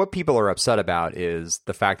 so what people are upset about is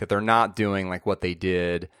the fact that they're not doing like what they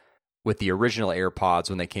did with the original AirPods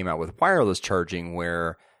when they came out with wireless charging,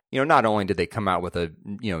 where, not only did they come out with a,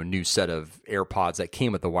 new set of AirPods that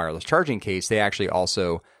came with the wireless charging case, they actually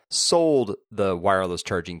also sold the wireless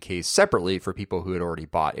charging case separately for people who had already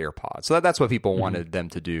bought AirPods. So that's what people wanted them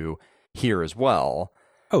to do here as well.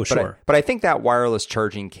 Oh, sure. But I think that wireless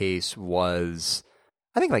charging case was,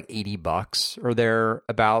 I think, like $80 or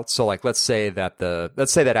thereabouts. So like, let's say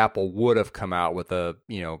that Apple would have come out with a,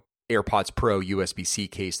 AirPods Pro USB-C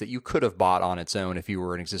case that you could have bought on its own if you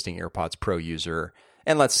were an existing AirPods Pro user.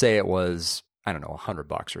 And let's say it was, I don't know,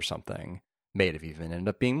 $100 or something. May have even ended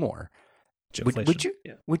up being more. Would you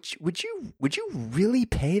really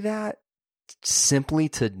pay that simply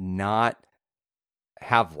to not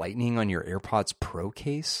have Lightning on your AirPods Pro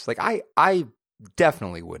case? Like, I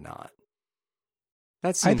definitely would not.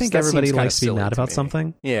 I think everybody likes to be mad about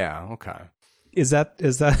something. Yeah. Okay. Is that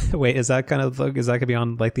could be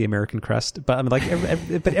on like the American crest? But I mean, like,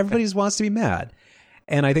 but everybody just wants to be mad.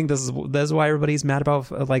 And I think this is why everybody's mad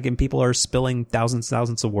about, like, and people are spilling thousands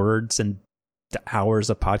of words and hours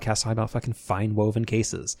of podcasts talking about fucking fine woven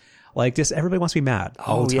cases. Like, just everybody wants to be mad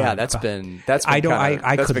all the time. Yeah, that's been kind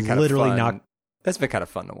of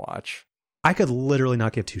fun to watch. I could literally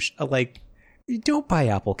not give two like, don't buy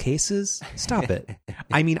Apple cases. Stop it.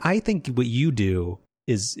 I mean, I think what you do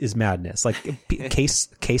is madness. Like,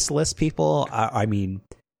 caseless people, I mean,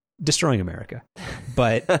 destroying America.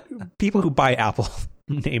 But people who buy Apple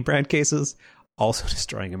name brand cases, also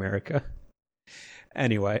destroying America.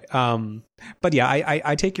 Anyway, but yeah,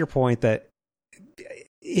 I take your point that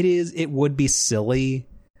it would be silly,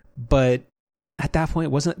 but at that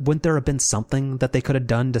point, wouldn't there have been something that they could have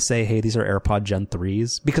done to say, hey, these are AirPod Gen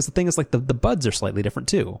 3s? Because the thing is, like, the buds are slightly different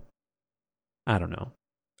too. I don't know.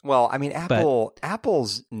 Well, I mean,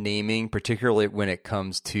 Apple's naming, particularly when it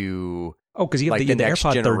comes to because you have the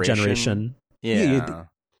AirPod third generation. Yeah.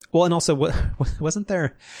 Well, and also, wasn't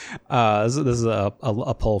there? This is a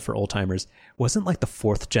poll for old timers. Wasn't like the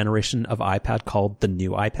fourth generation of iPad called the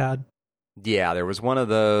new iPad? Yeah, there was one of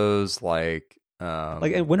those. Like when are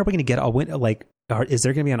we going to get? Is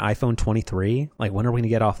there going to be an iPhone 23? Like, when are we going to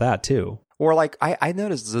get off that too? Or like, I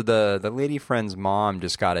noticed the lady friend's mom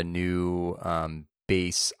just got a new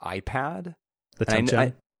base iPad. The 10th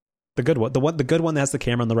gen? The good one. The good one that has the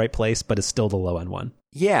camera in the right place, but is still the low end one.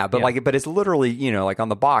 Yeah, but but it's literally, like on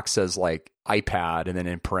the box says like iPad and then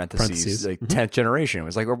in parentheses. Like 10th generation. It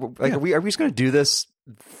was like, are we just going to do this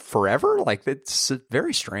forever? Like, it's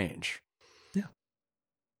very strange. Yeah.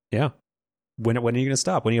 Yeah. When are you going to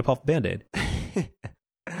stop? When are you going to pull off the Band-Aid?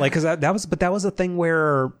 Like, because that was a thing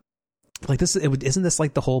where, like, isn't this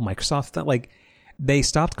like the whole Microsoft thing? Like, they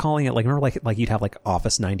stopped calling it, like, remember, like you'd have like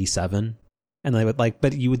Office 97, and they would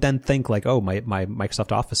but you would then think like, oh, my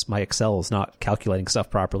Microsoft Office, my Excel is not calculating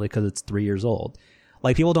stuff properly because it's 3 years old.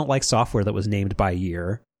 Like, people don't like software that was named by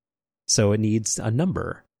year, so it needs a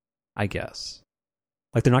number, I guess.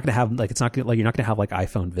 Like, they're not going to have, like, it's not like, you're not going to have like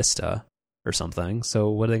iPhone Vista or something. So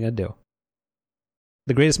what are they going to do?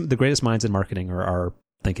 The greatest minds in marketing are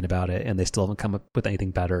thinking about it, and they still haven't come up with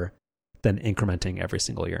anything better than incrementing every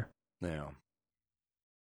single year. Yeah.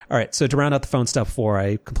 All right, so to round out the phone stuff before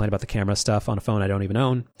I complain about the camera stuff on a phone I don't even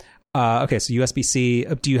own. Okay, so USB-C,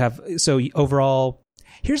 overall,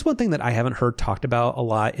 here's one thing that I haven't heard talked about a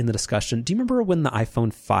lot in the discussion. Do you remember when the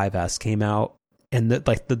iPhone 5S came out and the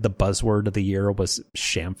buzzword of the year was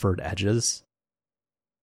chamfered edges?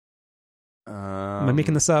 Am I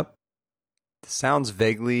making this up? Sounds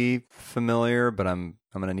vaguely familiar, but I'm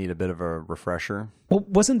going to need a bit of a refresher. Well,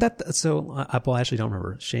 wasn't that so? Well, I actually don't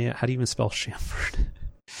remember. How do you even spell chamfered?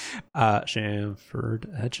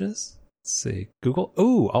 Chamfered edges. Let's see. Google.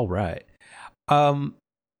 Oh, all right.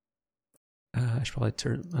 I should probably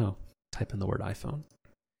type in the word iPhone.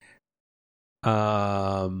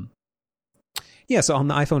 Yeah, so on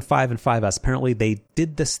the iPhone 5 and 5S, apparently they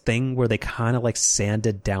did this thing where they kind of like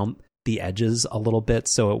sanded down the edges a little bit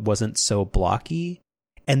so it wasn't so blocky.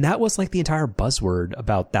 And that was like the entire buzzword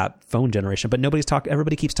about that phone generation. But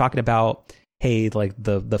everybody keeps talking about, hey, like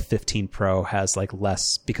the 15 Pro has like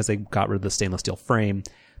less because they got rid of the stainless steel frame.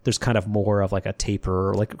 There's kind of more of like a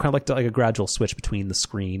taper, like kind of like a gradual switch between the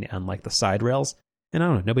screen and like the side rails. And I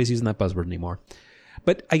don't know, nobody's using that buzzword anymore.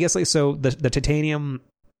 But I guess like, so the titanium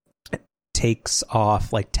takes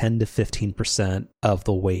off like 10 to 15% of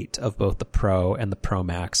the weight of both the Pro and the Pro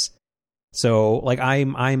Max. So like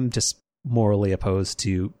I'm just morally opposed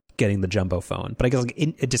to getting the jumbo phone, but I guess like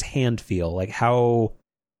it just hand feel like what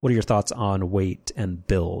are your thoughts on weight and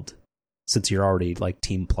build since you're already like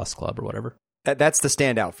Team Plus Club or whatever? That's the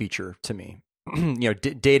standout feature to me.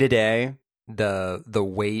 Day to day, the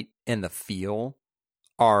weight and the feel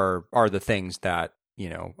are the things that,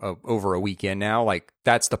 over a weekend now, like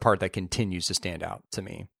that's the part that continues to stand out to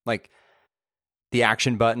me. Like the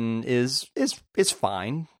action button is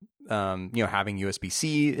fine. Having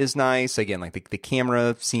USB-C is nice. Again, like the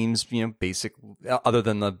camera seems, basic, other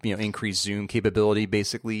than the, increased zoom capability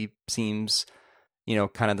basically seems,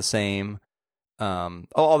 kind of the same.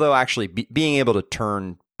 Although actually being able to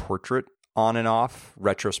turn portrait on and off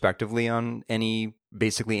retrospectively on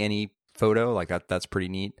basically any photo, like that's pretty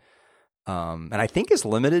neat. And I think is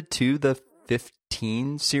limited to the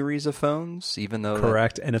 15 series of phones, even though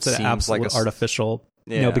correct. And it's an absolute like artificial,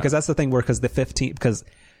 because that's the thing because because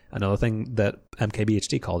another thing that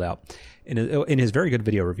MKBHD called out in his very good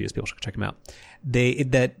video reviews, people should check him out.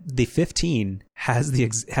 That the 15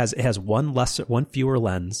 has one fewer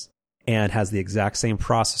lens and has the exact same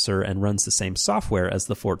processor and runs the same software as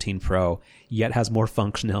the 14 Pro, yet has more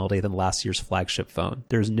functionality than last year's flagship phone.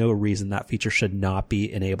 There's no reason that feature should not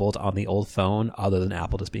be enabled on the old phone, other than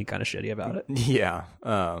Apple just being kind of shitty about it. Yeah.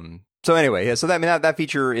 So anyway, yeah. So that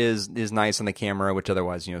feature is nice on the camera, which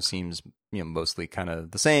otherwise seems mostly kind of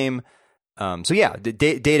the same. So yeah,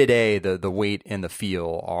 day to day, the weight and the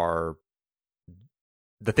feel are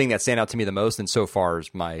the thing that stand out to me the most, and so far is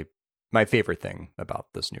my favorite thing about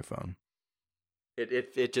this new phone.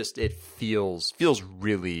 It feels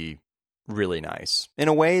really, really nice in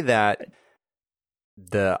a way that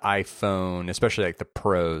the iPhone, especially like the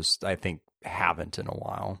Pros, I think haven't in a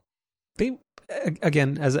while. They,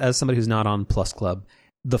 again, as somebody who's not on Plus Club,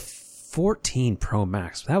 the 14 Pro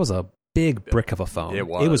Max, that was a big brick of a phone. It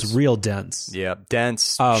was real dense. Yeah,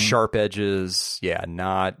 dense, sharp edges. Yeah,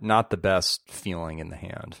 not the best feeling in the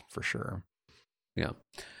hand for sure. Yeah.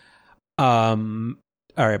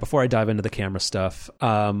 All right, before I dive into the camera stuff,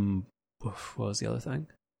 what was the other thing?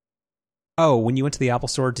 Oh, when you went to the Apple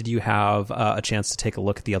Store, did you have a chance to take a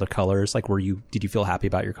look at the other colors? Like, did you feel happy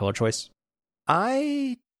about your color choice?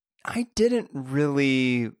 I didn't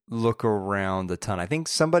really look around a ton. I think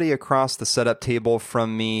somebody across the setup table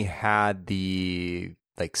from me had the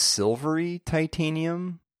like silvery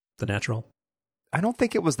titanium. The natural? I don't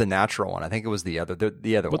think it was the natural one. I think it was the other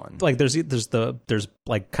one. Like there's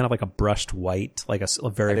like kind of like a brushed white, like a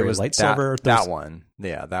very, very light silver. That one.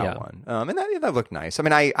 Yeah, that one. And that looked nice. I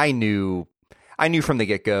mean, I knew from the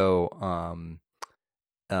get-go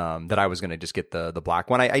that I was going to just get the black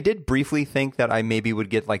one. I did briefly think that I maybe would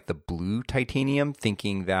get like the blue titanium,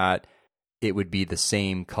 thinking that it would be the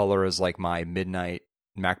same color as like my Midnight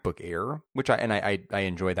MacBook Air, which I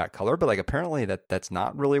enjoy that color, but like apparently that's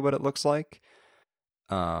not really what it looks like.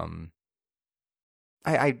 Other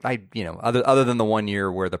than the 1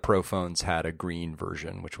 year where the Pro phones had a green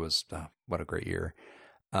version, which was what a great year.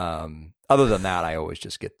 Other than that, I always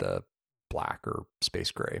just get the black or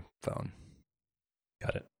space gray phone.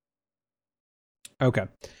 Got it. Okay.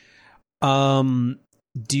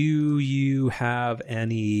 Do you have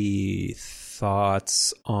any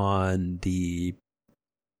thoughts on the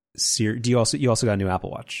series? You also got a new Apple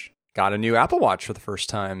Watch? Got a new Apple Watch for the first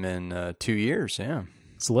time in 2 years. Yeah.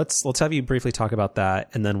 So let's have you briefly talk about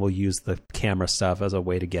that, and then we'll use the camera stuff as a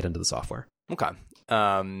way to get into the software. Okay.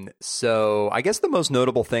 So I guess the most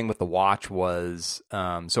notable thing with the watch was,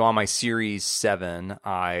 so on my Series 7,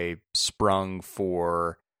 I sprung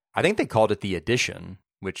for, I think they called it the Edition,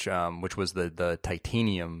 which was the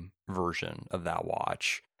titanium version of that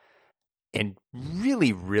watch, and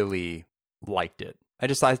really, really liked it. I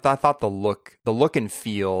thought the look and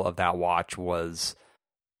feel of that watch was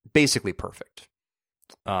basically perfect.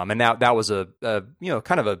 And that was a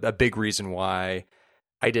kind of a big reason why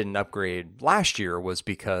I didn't upgrade last year, was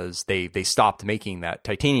because they stopped making that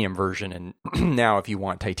titanium version, and now if you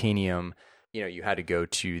want titanium, you had to go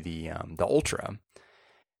to the Ultra.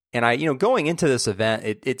 And I, going into this event,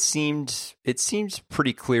 it seemed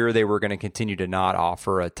pretty clear they were going to continue to not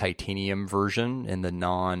offer a titanium version in the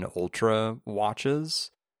non-ultra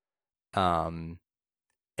watches. And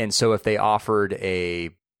so if they offered a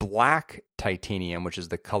black titanium, which is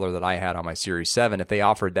the color that I had on my Series 7, if they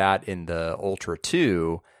offered that in the Ultra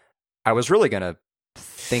 2, I was really going to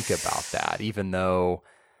think about that, even though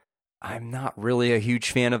I'm not really a huge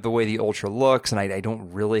fan of the way the Ultra looks, and I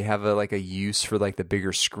don't really have a use for like the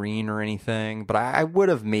bigger screen or anything. But I would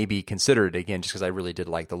have maybe considered it again, just because I really did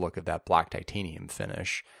like the look of that black titanium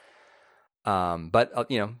finish. But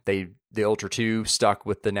the Ultra 2 stuck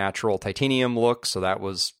with the natural titanium look, so that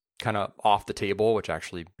was kind of off the table, which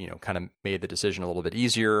actually kind of made the decision a little bit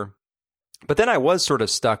easier. But then I was sort of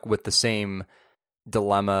stuck with the same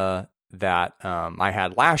dilemma that I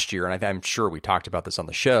had last year, and I'm sure we talked about this on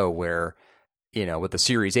the show, where with the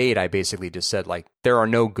Series 8, I basically just said, like, there are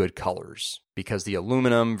no good colors, because the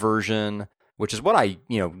aluminum version, which is what I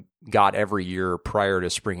got every year prior to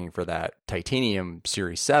springing for that titanium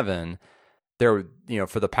Series 7, there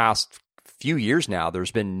for the past few years now,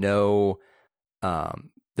 there's been no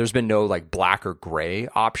like black or gray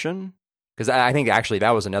option. Because I think actually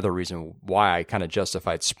that was another reason why I kind of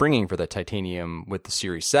justified springing for the titanium with the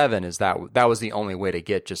Series 7, is that was the only way to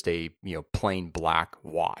get just a plain black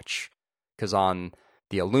watch. Because on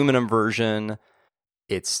the aluminum version,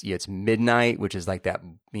 it's midnight, which is like that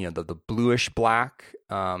the bluish black.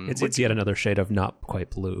 It's yet another shade of not quite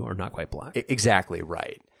blue or not quite black. Exactly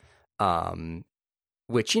right.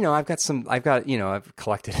 Which I've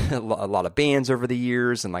collected a lot of bands over the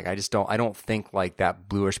years, and like I don't think like that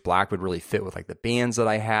bluish black would really fit with like the bands that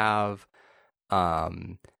I have.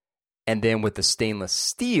 And then with the stainless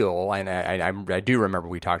steel, and I do remember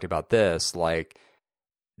we talked about this, like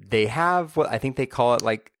they have what I think they call it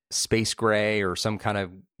like space gray or some kind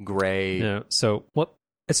of gray. Yeah. So what?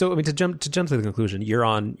 So I mean, to jump to the conclusion, you're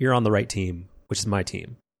on the right team, which is my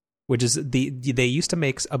team. Which is they used to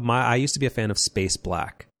make I used to be a fan of space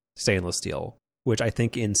black stainless steel, which I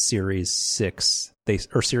think in Series 6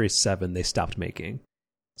 or Series 7 they stopped making.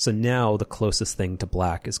 So now the closest thing to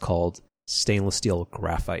black is called stainless steel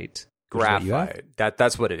graphite. Graphite.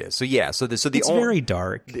 That's what it is. So yeah. So it's very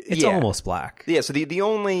dark. It's almost black. Yeah. So the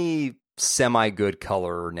only semi good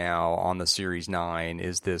color now on the Series 9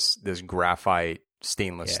 is this graphite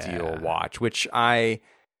stainless steel watch, which I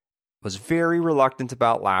was very reluctant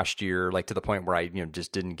about last year, like to the point where I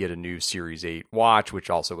just didn't get a new Series 8 watch, which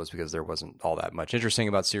also was because there wasn't all that much interesting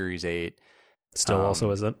about Series 8. Still also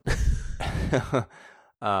isn't.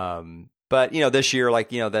 But this year, like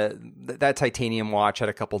that titanium watch had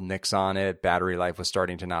a couple nicks on it. Battery life was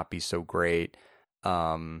starting to not be so great.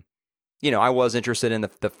 I was interested in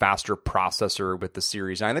the faster processor with the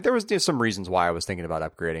Series 9. Like there was some reasons why I was thinking about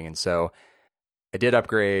upgrading, and so I did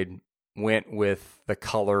upgrade. Went with the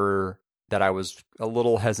color that I was a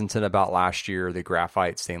little hesitant about last year, the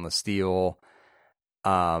graphite stainless steel.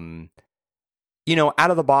 Out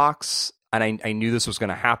of the box, and I knew this was going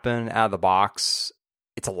to happen, out of the box,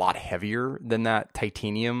 it's a lot heavier than that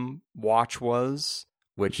titanium watch was,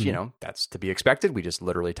 which, that's to be expected. We just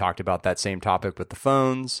literally talked about that same topic with the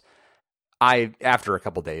phones. After a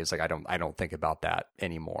couple days, like I don't think about that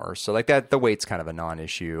anymore. So like that, the weight's kind of a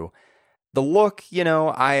non-issue. The look,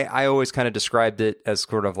 I always kind of described it as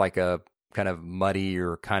sort of like a kind of muddy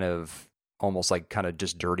or kind of almost like kind of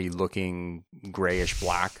just dirty looking grayish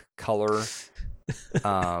black color.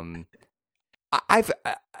 I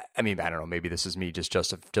mean, I don't know, maybe this is me just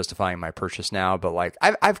justifying my purchase now, but like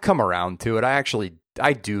I've come around to it.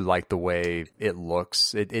 I do like the way it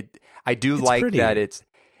looks. I do like pretty. That it's,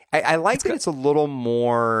 I like that it's a little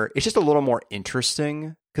more, it's just a little more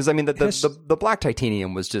interesting. Because I mean, the black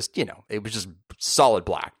titanium was just, it was just solid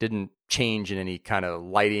black, didn't change in any kind of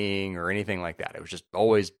lighting or anything like that. It was just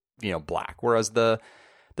always, black. Whereas the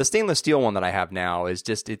stainless steel one that I have now is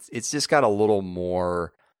just, it's just got a little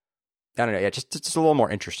more, I don't know, just a little more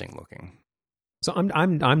interesting looking. So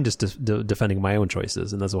I'm just defending my own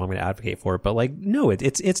choices, and that's what I'm going to advocate for. But like, no,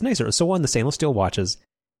 it's nicer. So one, the stainless steel watches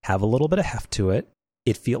have a little bit of heft to it.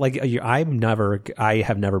 It feels like I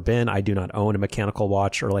have never been. I do not own a mechanical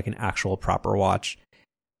watch or like an actual proper watch,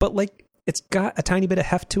 but like it's got a tiny bit of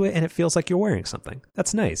heft to it, and it feels like you're wearing something.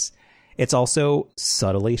 That's nice. It's also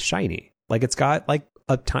subtly shiny. Like it's got like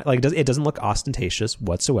it doesn't look ostentatious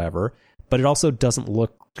whatsoever, but it also doesn't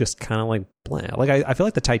look just kind of like bland. Like I feel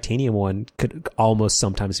like the titanium one could almost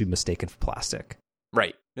sometimes be mistaken for plastic.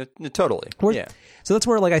 Right. Totally. Yeah. So that's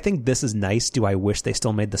where like I think this is nice. Do I wish they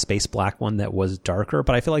still made the space black one that was darker?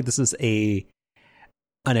 But I feel like this is an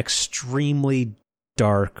extremely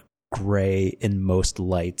dark gray in most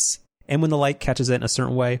lights, And when the light catches it in a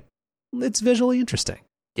certain way, it's visually interesting.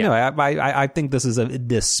 Yeah. No, I think this is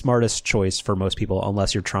the smartest choice for most people,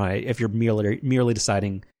 unless if you're merely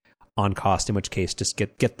deciding on cost, in which case just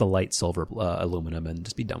get the light silver aluminum and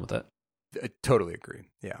just be done with it. I totally agree.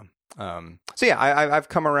 Yeah. So yeah, I've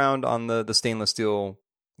come around on the stainless steel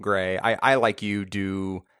gray. I like you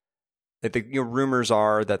do. The rumors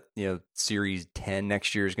are that Series 10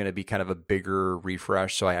 next year is going to be kind of a bigger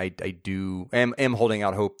refresh. So I am holding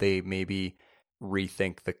out hope they maybe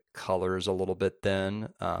rethink the colors a little bit then.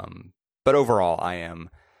 But overall, I'm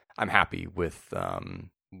happy with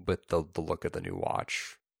the look of the new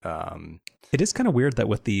watch. It is kind of weird that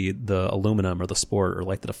with the aluminum or the sport or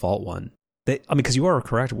like the default one, because you are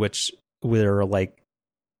correct, where like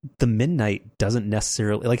the midnight doesn't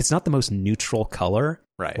necessarily, like, it's not the most neutral color.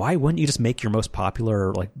 Right. Why wouldn't you just make your most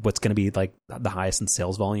popular, like what's going to be like the highest in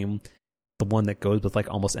sales volume, the one that goes with like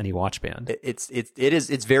almost any watch band?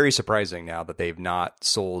 It's very surprising now that they've not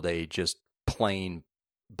sold a just plain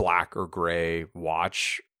black or gray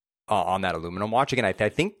watch on that aluminum watch. Again, I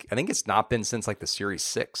think it's not been since like the Series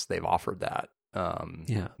 6 they've offered that.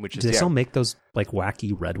 Which is, do they still make those like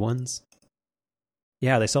wacky red ones?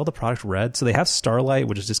 Yeah, they sell the product red. So they have Starlight,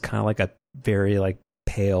 which is just kind of like a very like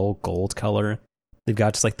pale gold color. They've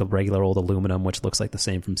got just like the regular old aluminum, which looks like the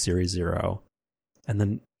same from Series 0. And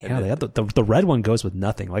then, they have the red one goes with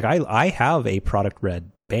nothing. Like I have a product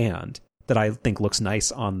red band that I think looks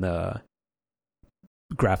nice on the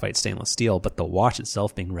graphite stainless steel, but the watch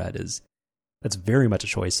itself being red that's very much a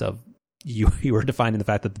choice of you are defining the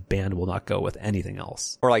fact that the band will not go with anything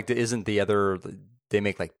else. Or like, isn't the other, they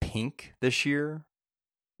make like pink this year,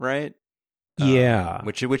 right? Yeah.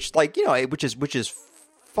 Which like, which is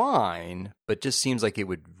fine, but just seems like it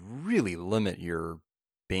would really limit your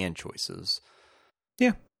band choices.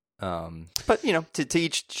 Yeah. But to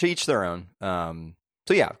each their own.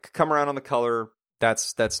 So yeah, come around on the color.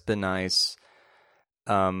 That's been nice.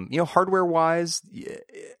 Hardware wise,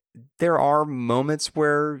 there are moments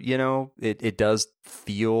where, it does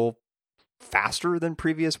feel faster than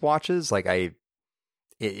previous watches. Like like,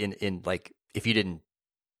 if you didn't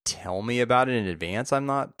tell me about it in advance, I'm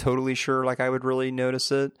not totally sure like I would really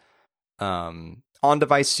notice it. On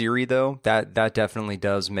device Siri though, that definitely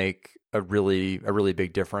does make a really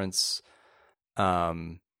big difference.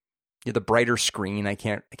 The brighter screen, I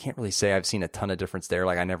can't really say I've seen a ton of difference there.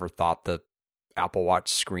 Like, I never thought the Apple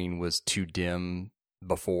Watch screen was too dim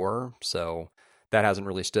before, so that hasn't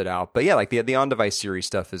really stood out. But yeah, like the on device Siri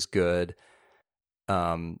stuff is good.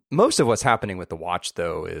 Most of what's happening with the watch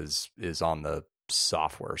though is on the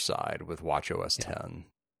software side with watchOS 10.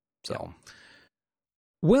 So,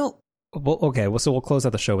 well, okay. Well, so we'll close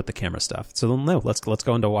out the show with the camera stuff. So let's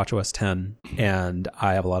go into watchOS 10, and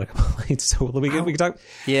I have a lot of complaints. So we can talk.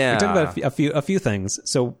 Yeah, we can talk about a few things.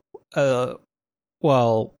 So,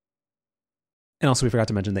 and also we forgot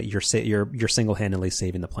to mention that you're single-handedly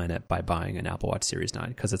saving the planet by buying an Apple Watch Series 9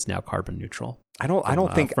 because it's now carbon neutral. I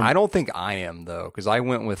don't think I am though, because I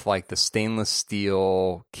went with like the stainless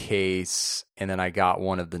steel case, and then I got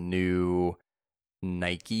one of the new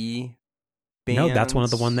Nike bands. No, that's one of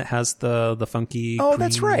the one that has the funky. Oh, green.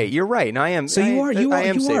 That's right. You're right. And I am. So you are.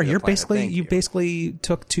 You're basically you basically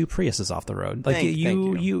took two Priuses off the road. Like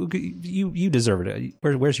you deserve it.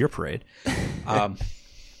 Where's your parade?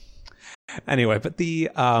 Anyway, but the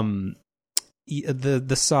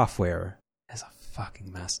software is a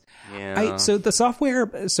fucking mess. Yeah. So the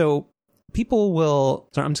software. So people will.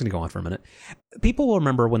 Sorry, I'm just gonna go on for a minute. People will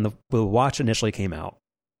remember when the watch initially came out.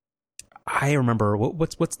 I remember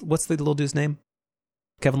what's the little dude's name?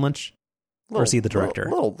 Kevin Lynch, or is he the director?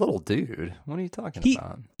 Little dude. What are you talking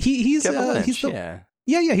about? He's Kevin Lynch, he's the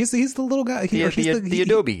He's the little guy. The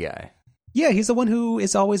Adobe guy. Yeah, he's the one who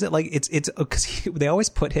is always at like it's because they always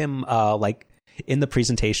put him like in the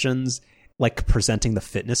presentations, like presenting the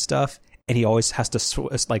fitness stuff, and he always has to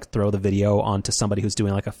like throw the video onto somebody who's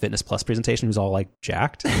doing like a Fitness Plus presentation who's all like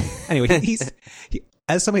jacked. Anyway,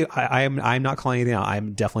 as somebody, I'm not calling anything out.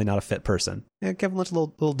 I'm definitely not a fit person. Yeah, Kevin Lynch,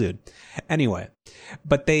 little dude. Anyway,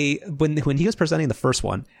 but when he was presenting the first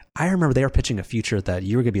one, I remember they were pitching a feature that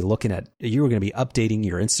you were going to be updating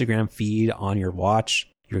your Instagram feed on your watch.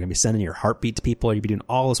 You're going to be sending your heartbeat to people, or you'd be doing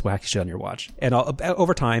all this wacky shit on your watch. And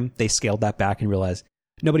over time, they scaled that back and realized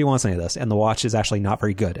nobody wants any of this. And the watch is actually not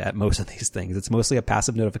very good at most of these things. It's mostly a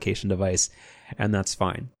passive notification device, and that's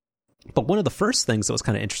fine. But one of the first things that was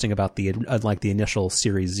kind of interesting about the initial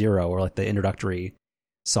Series 0, or like the introductory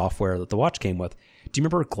software that the watch came with, do you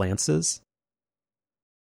remember glances?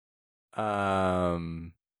 So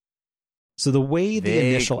the way the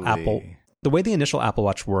initial Apple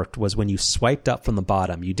Watch worked was when you swiped up from the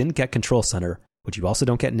bottom, you didn't get Control Center, which you also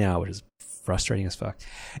don't get now, which is frustrating as fuck.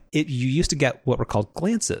 You used to get what were called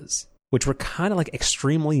glances, which were kind of like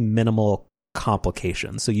extremely minimal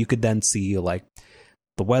complications. So you could then see like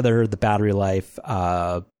the weather, the battery life,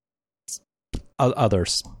 other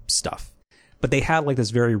stuff. But they had like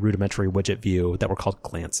this very rudimentary widget view that were called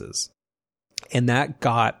glances. And that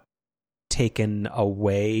got taken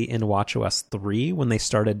away in watchOS 3 when they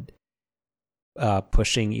started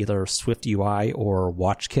pushing either Swift UI or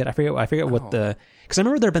WatchKit. I forget what the, because I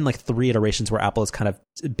remember there have been like 3 iterations where Apple has kind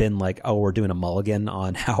of been like, oh, we're doing a mulligan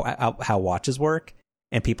on how watches work,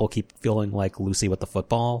 and people keep feeling like Lucy with the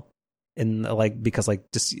football, and like because like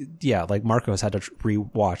just like Marco has had to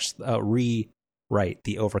rewrite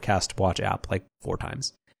the Overcast Watch app like 4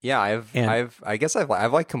 times. Yeah, I've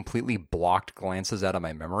like completely blocked glances out of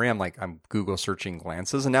my memory. I'm Google searching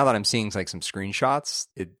glances, and now that I'm seeing like some screenshots,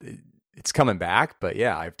 it's coming back. But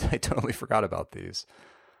yeah, I totally forgot about these.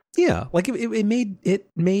 Yeah, like it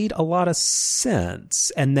made a lot of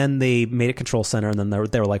sense, and then they made it Control Center, and then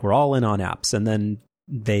they were like, we're all in on apps, and then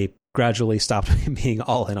they gradually stopped being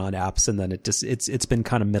all in on apps, and then it's been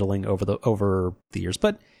kind of middling over the years.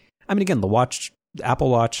 But I mean, again, the Apple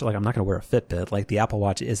Watch, like I'm not going to wear a Fitbit. Like the Apple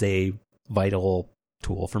Watch is a vital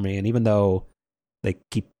tool for me, and even though they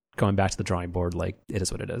keep going back to the drawing board, like it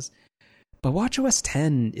is what it is. But watchOS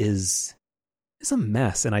 10 is a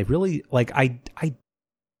mess, and I really like I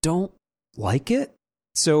don't like it.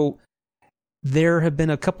 So there have been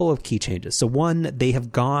a couple of key changes. So one, they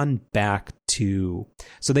have gone back to,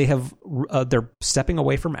 so they have they're stepping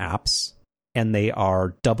away from apps, and they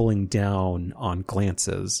are doubling down on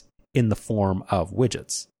glances in the form of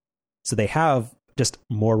widgets. So they have just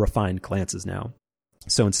more refined glances now.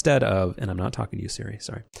 So instead of, and I'm not talking to you, Siri,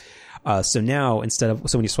 sorry. So now so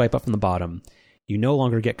when you swipe up from the bottom, you no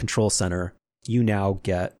longer get Control Center. You now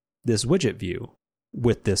get this widget view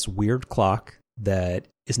with this weird clock that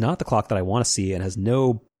is not the clock that I want to see and has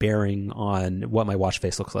no bearing on what my watch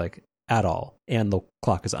face looks like at all. And the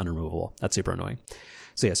clock is unremovable. That's super annoying.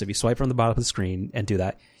 So yeah, so if you swipe from the bottom of the screen and do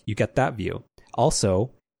that, you get that view.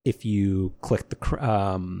 Also, if you click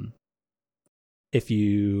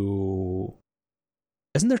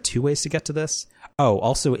isn't there 2 ways to get to this? Oh,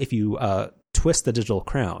 also if you twist the digital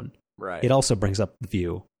crown, right, it also brings up the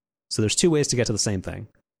view. So there's 2 ways to get to the same thing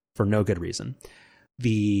for no good reason.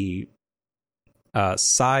 The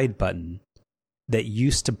side button that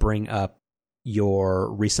used to bring up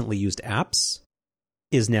your recently used apps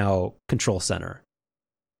is now Control Center.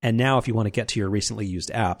 And now if you want to get to your recently used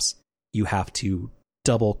apps, you have to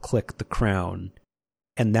double click the crown,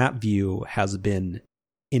 and that view has been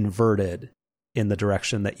inverted in the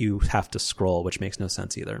direction that you have to scroll, which makes no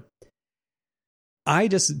sense either. I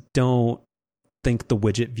just don't think the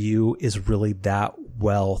widget view is really that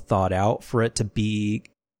well thought out for it to be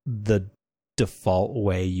the default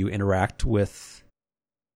way you interact with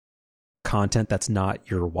content that's not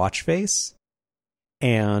your watch face.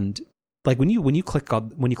 And like when you click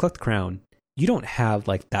the crown, you don't have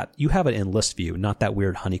like that. You have it in list view, not that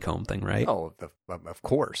weird honeycomb thing, right? Oh, of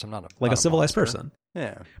course. I'm not a civilized person.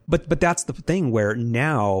 Yeah. But that's the thing where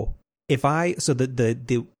now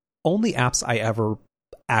the only apps I ever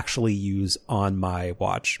actually use on my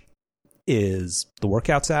watch is the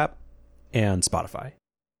Workouts app and Spotify,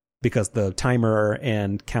 because the timer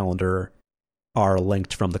and calendar are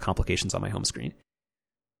linked from the complications on my home screen.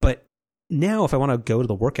 But now if I want to go to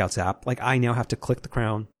the Workouts app, like I now have to click the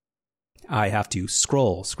crown. I have to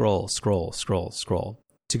scroll to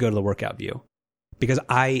go to the workout view, because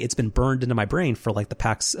it's been burned into my brain for like the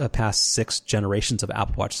past 6 generations of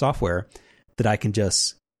Apple Watch software that I can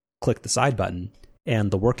just click the side button,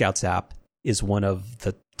 and the Workouts app is one of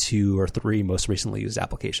the 2 or 3 most recently used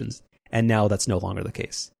applications. And now that's no longer the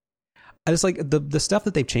case. I just like the stuff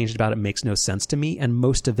that they've changed about it makes no sense to me. And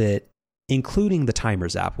most of it, including the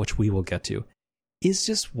timers app, which we will get to, is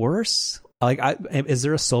just worse. Like, is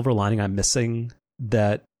there a silver lining I'm missing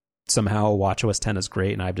that somehow watchOS 10 is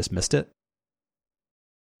great and I've just missed it?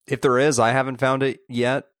 If there is, I haven't found it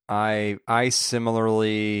yet. I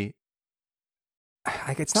similarly,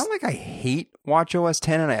 it's not like I hate watchOS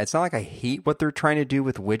 10, and it's not like I hate what they're trying to do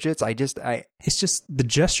with widgets. It's just the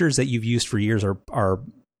gestures that you've used for years are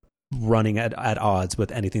running at odds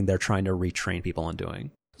with anything they're trying to retrain people on doing.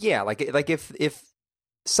 Yeah, like if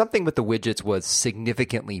something with the widgets was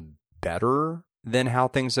significantly better than how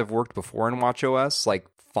things have worked before in watchOS, like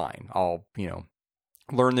fine, I'll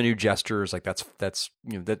learn the new gestures. Like that's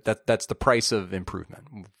the price of improvement,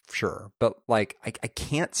 sure. But like I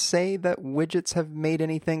can't say that widgets have made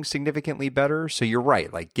anything significantly better. So you're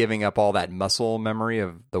right, like giving up all that muscle memory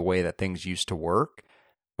of the way that things used to work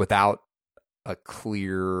without a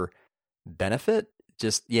clear benefit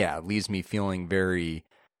just leaves me feeling very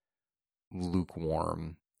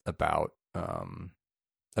lukewarm about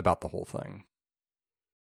the whole thing.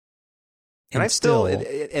 And I still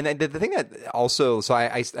and the thing that also, so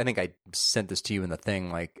I think I sent this to you in the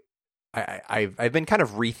thing, like I've been kind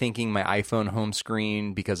of rethinking my iPhone home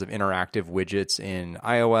screen because of interactive widgets in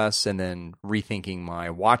iOS, and then rethinking my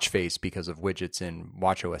watch face because of widgets in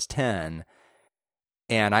watchOS 10.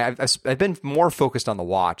 And I've been more focused on the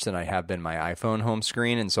watch than I have been my iPhone home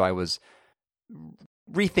screen, and so I was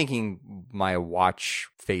rethinking my watch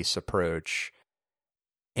face approach.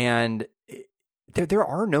 And there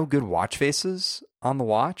are no good watch faces on the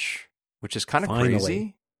watch, which is kind of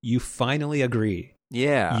crazy. You finally agree.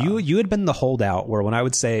 Yeah. You had been the holdout where when I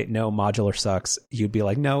would say, no, modular sucks, you'd be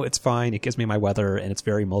like, no, it's fine. It gives me my weather and it's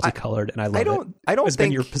very multicolored and I love it. I don't think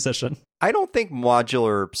been your position. I don't think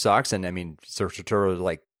modular sucks. And I mean, sort of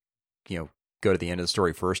like, go to the end of the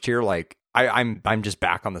story first here. Like I'm just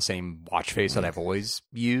back on the same watch face that I've always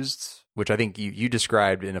used, which I think you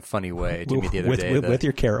described in a funny way to me the other day. With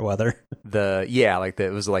your carrot weather.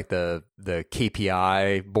 It was like the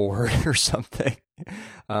KPI board or something.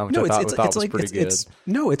 It's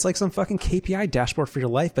like some fucking KPI dashboard for your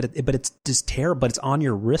life, but it's just terrible. But it's on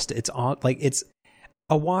your wrist. It's on, like, it's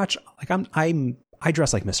a watch. Like I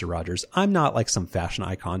dress like Mr. Rogers. I'm not like some fashion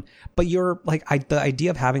icon, but you're like, the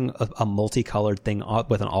idea of having a multicolored thing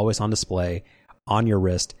with an always on display on your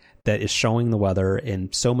wrist that is showing the weather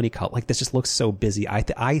in so many colors, like this just looks so busy.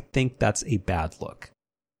 I think that's a bad look.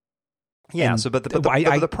 Yeah. And but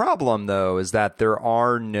the problem though is that there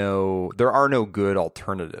are no good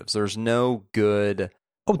alternatives. There's no good.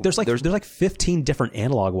 Oh, there's like 15 different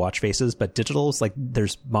analog watch faces, but digital's like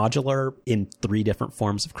there's modular in 3 different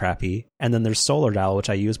forms of crappy, and then there's solar dial, which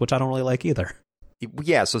I use, which I don't really like either.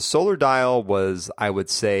 Yeah. So solar dial was, I would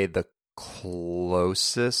say, the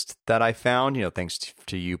closest that I found. Thanks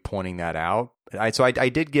to you pointing that out. So I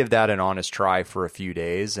did give that an honest try for a few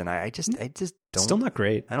days, and I just don't. Still not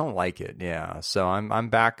great. I don't like it. Yeah. So I'm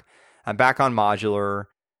back on modular.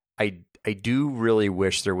 I do really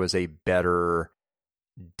wish there was a better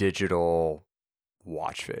digital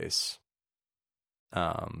watch face.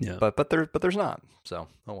 But there's not. So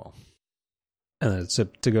oh well. And so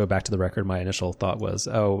to go back to the record, my initial thought was,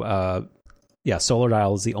 solar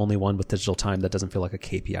dial is the only one with digital time that doesn't feel like a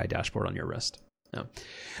KPI dashboard on your wrist. No.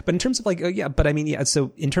 But in terms of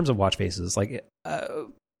so in terms of watch faces, like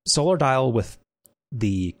solar dial with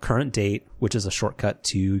the current date, which is a shortcut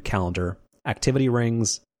to calendar, activity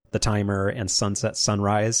rings, the timer, and sunset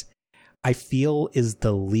sunrise, I feel is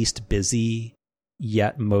the least busy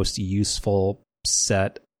yet most useful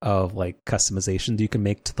set of like customizations you can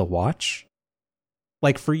make to the watch.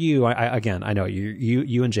 Like for you, I know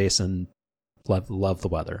you and Jason love the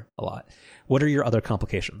weather a lot. What are your other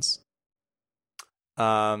complications?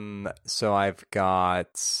 So I've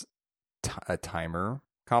got a timer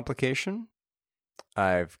complication.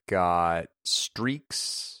 I've got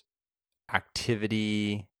streaks,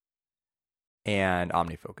 activity, and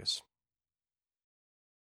OmniFocus.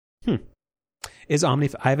 Is I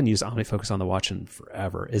haven't used OmniFocus on the watch in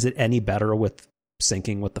forever. Is it any better with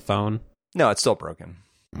syncing with the phone? No, it's still broken.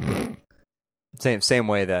 Same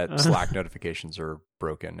way that Slack notifications are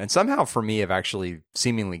broken. And somehow for me have actually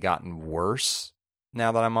seemingly gotten worse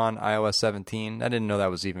now that I'm on iOS 17. I didn't know that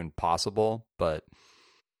was even possible, but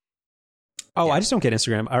yeah. I just don't get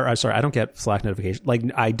Instagram. I don't get Slack notifications. Like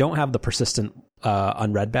I don't have the persistent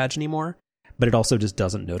unread badge anymore, but it also just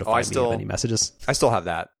doesn't notify me of any messages. I still have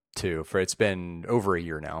that too. It's been over a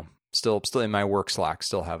year now. Still in my work Slack,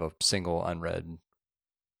 still have a single unread.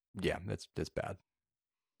 Yeah, it's bad.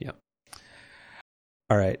 Yeah.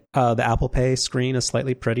 All right. The Apple Pay screen is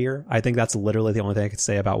slightly prettier. I think that's literally the only thing I could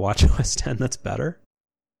say about watchOS 10 that's better.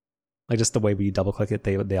 Like just the way we double click it,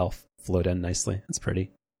 they all float in nicely. It's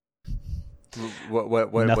pretty.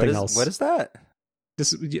 Nothing else. What is that?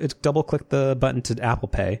 Just double click the button to Apple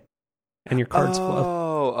Pay, and your cards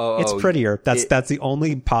flow. It's prettier. That's the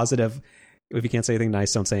only positive. If you can't say anything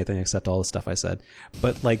nice, don't say anything except all the stuff I said.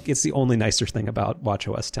 But like, it's the only nicer thing about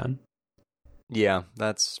watchOS 10. Yeah,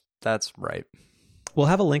 that's right. We'll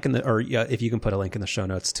have a link if you can put a link in the show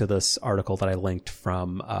notes to this article that I linked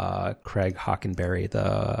from Craig Hockenberry,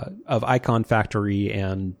 of Icon Factory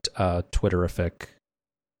and Twitterific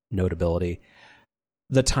notability.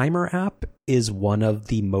 The timer app is one of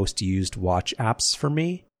the most used watch apps for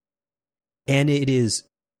me, and it is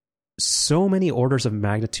so many orders of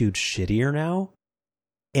magnitude shittier now,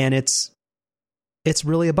 and it's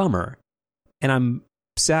really a bummer. And I'm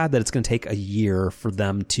sad that it's going to take a year for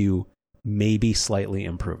them to maybe slightly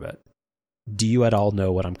improve it. Do you at all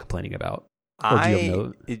know what I'm complaining about? Or do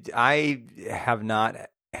you have I have not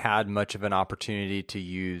had much of an opportunity to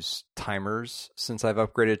use timers since I've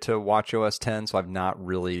upgraded to watchOS 10, so I've not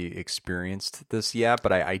really experienced this yet.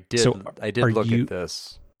 But I did look at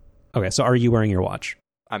this. Okay, so are you wearing your watch?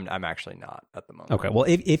 I'm actually not at the moment. Okay, well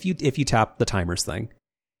if you tap the timers thing,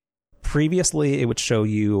 previously it would show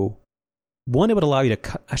you. One, it would allow you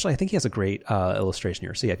to actually, I think he has a great illustration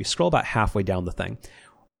here. So yeah, if you scroll about halfway down the thing,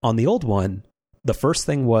 on the old one, the first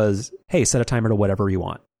thing was, hey, set a timer to whatever you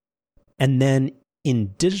want. And then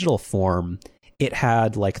in digital form, it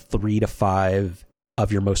had like 3 to 5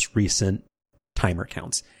 of your most recent timer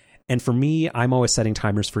counts. And for me, I'm always setting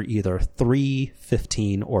timers for either 3,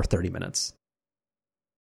 15, or 30 minutes.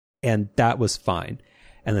 And that was fine.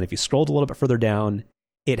 And then if you scrolled a little bit further down,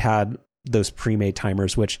 it had those pre-made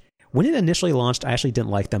timers, which when it initially launched, I actually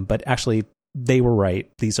didn't like them, but actually they were right.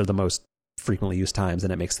 These are the most frequently used times,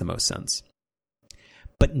 and it makes the most sense.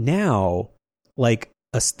 But now, like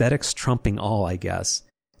aesthetics trumping all, I guess,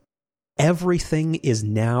 everything is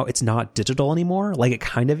now, it's not digital anymore. Like it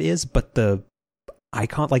kind of is, but the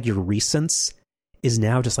icon, like your recents, is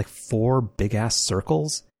now just like 4 big ass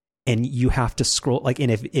circles, and you have to scroll. Like, and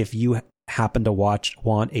if you happen to want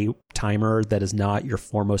a timer that is not your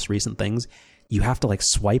 4 most recent things, you have to like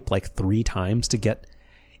swipe like 3 times to get.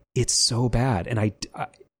 It's so bad, and I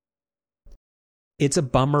it's a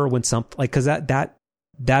bummer when something like, because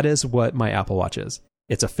that is what my Apple Watch is.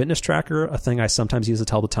 It's a fitness tracker, a thing I sometimes use to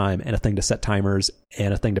tell the time, and a thing to set timers,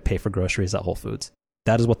 and a thing to pay for groceries at Whole Foods.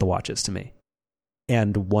 That is what the watch is to me.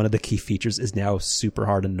 And one of the key features is now super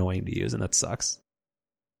hard and annoying to use, and that sucks.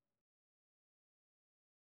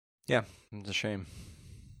 Yeah, it's a shame.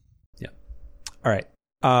 Yeah. All right.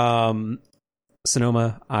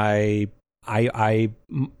 Sonoma, my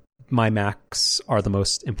Macs are the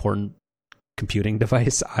most important computing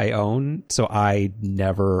device I own, so I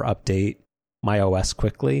never update my OS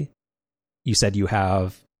quickly. You said you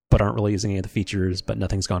have, but aren't really using any of the features, but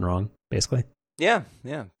nothing's gone wrong, basically. Yeah,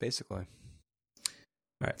 basically.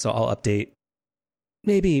 All right, so I'll update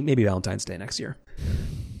maybe Valentine's Day next year.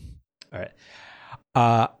 All right.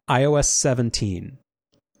 iOS 17.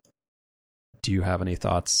 Do you have any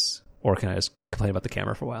thoughts, or can I just complain about the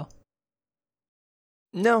camera for a while?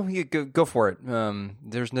 No, you go for it.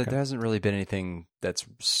 There hasn't really been anything that's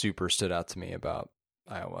super stood out to me about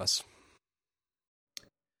iOS.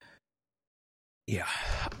 Yeah.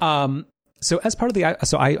 So as part of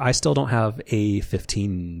I still don't have a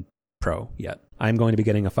 15 Pro yet. I'm going to be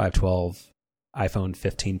getting a 512 iPhone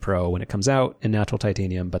 15 Pro when it comes out in natural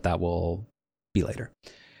titanium, but that will be later.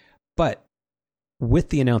 But with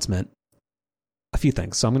the announcement, a few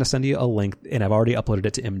things. So I'm going to send you a link, and I've already uploaded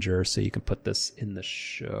it to Imgur, so you can put this in the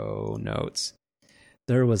show notes.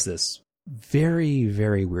 There was this very,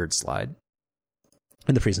 very weird slide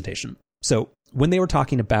in the presentation. So when they were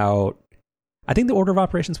talking about, I think the order of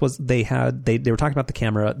operations was they were talking about the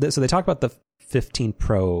camera. So they talked about the 15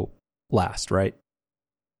 Pro last, right?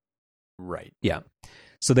 Right. Yeah.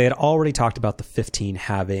 So they had already talked about the 15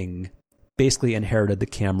 having basically inherited the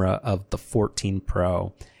camera of the 14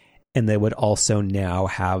 Pro. And they would also now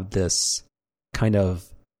have this kind of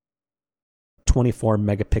 24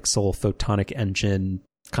 megapixel photonic engine,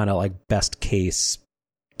 kind of like best case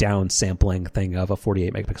downsampling thing of a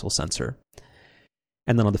 48 megapixel sensor.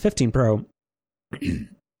 And then on the 15 Pro,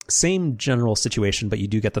 same general situation, but you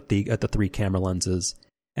do get the 3 camera lenses.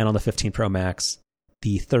 And on the 15 Pro Max,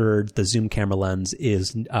 the zoom camera lens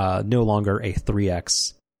is no longer a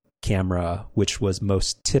 3x camera, which was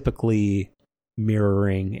most typically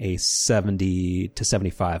mirroring a 70 to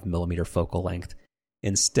 75 millimeter focal length.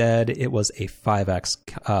 Instead, it was a 5x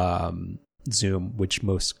zoom, which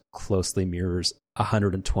most closely mirrors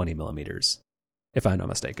 120 millimeters, if I'm not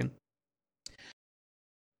mistaken.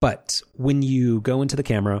 But when you go into the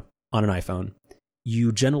camera on an iPhone,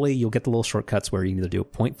 you'll get the little shortcuts where you can either do a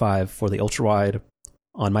 0.5 for the ultra wide.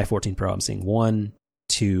 On my 14 Pro, I'm seeing 1,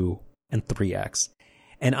 2, and 3x.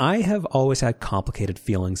 And I have always had complicated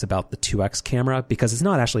feelings about the 2x camera because it's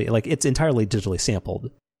not actually, like, it's entirely digitally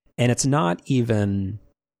sampled. And it's not even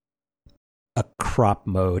a crop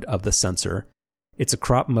mode of the sensor. It's a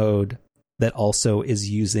crop mode that also is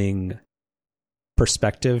using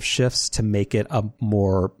perspective shifts to make it a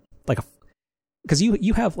more, like, because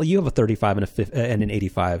you have a 35 and an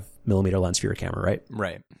 85 millimeter lens for your camera, right?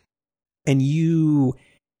 Right. And you,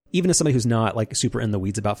 even as somebody who's not like super in the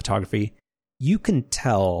weeds about photography, you can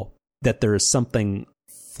tell that there is something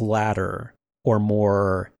flatter or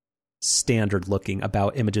more standard looking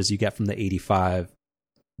about images you get from the 85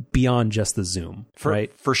 beyond just the zoom,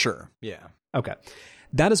 right? For sure. Yeah. Okay.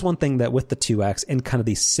 That is one thing that with the 2x and kind of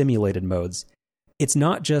these simulated modes, it's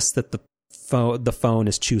not just that the the phone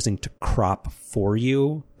is choosing to crop for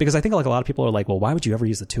you. Because I think like a lot of people are like, well, why would you ever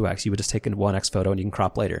use the 2x? You would just take a 1x photo and you can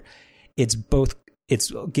crop later. It's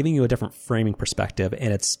giving you a different framing perspective,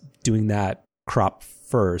 and it's doing that crop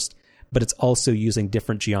first, but it's also using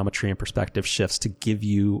different geometry and perspective shifts to give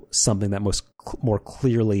you something that more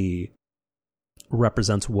clearly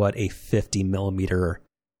represents what a 50 millimeter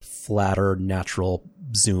flatter natural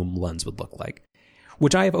zoom lens would look like,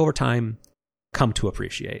 which I have over time come to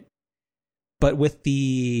appreciate. But with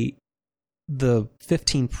the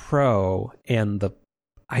 15 Pro and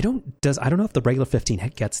I don't know if the regular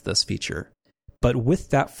 15 gets this feature, but with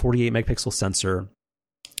that 48 megapixel sensor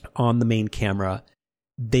on the main camera,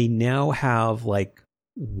 they now have like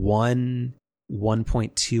 1.2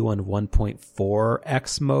 and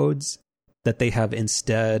 1.4x modes that they have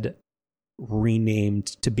instead renamed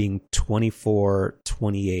to being 24,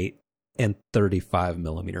 28, and 35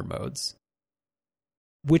 millimeter modes,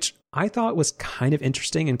 which I thought was kind of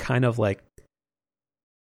interesting and kind of like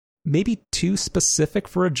maybe too specific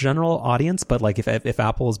for a general audience. But like if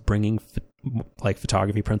Apple is bringing like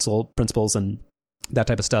photography principles and that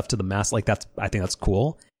type of stuff to the mass, like I think that's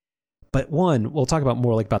cool. But we'll talk about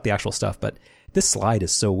more like about the actual stuff, but this slide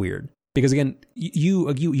is so weird because again,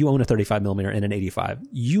 you own a 35 millimeter and an 85.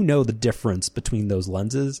 You know the difference between those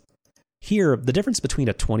lenses. Here, the difference between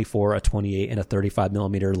a 24, a 28, and a 35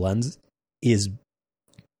 millimeter lens is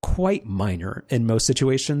quite minor in most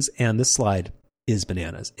situations, and this slide is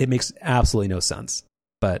bananas. It makes absolutely no sense.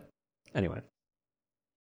 But anyway,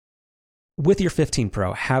 with your 15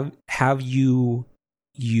 Pro, have you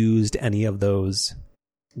used any of those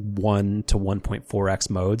 1 to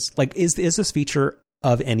 1.4x modes? Like, is this feature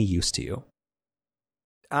of any use to you?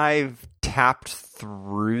 I've tapped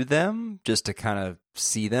through them just to kind of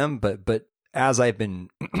see them, but as I've been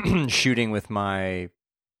shooting with my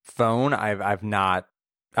phone, I've not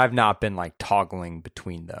been like toggling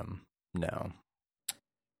between them. No.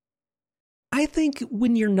 I think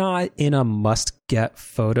when you're not in a must-get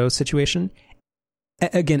photo situation,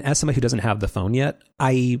 again, as somebody who doesn't have the phone yet,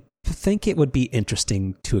 I think it would be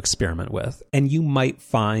interesting to experiment with. And you might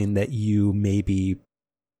find that you maybe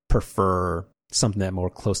prefer something that more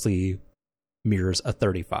closely mirrors a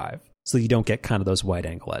 35, so you don't get kind of those wide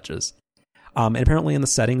angle edges. And apparently in the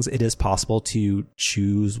settings, it is possible to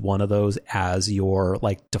choose one of those as your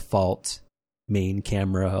like default main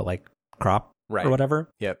camera, like crop or whatever.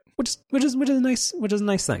 Yep. Which is a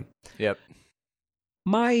nice thing. Yep.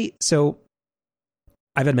 So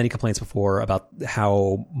I've had many complaints before about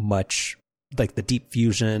how much like the deep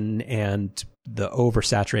fusion and the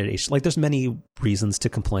oversaturation, like there's many reasons to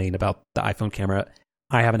complain about the iPhone camera.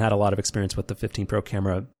 I haven't had a lot of experience with the 15 Pro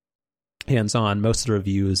camera hands-on. Most of the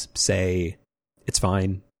reviews say it's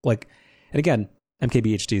fine. Like, and again,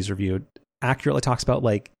 MKBHD's review accurately talks about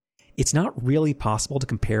like, it's not really possible to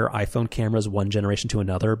compare iPhone cameras one generation to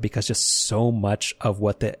another because just so much of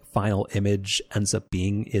what the final image ends up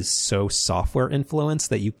being is so software influenced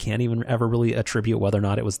that you can't even ever really attribute whether or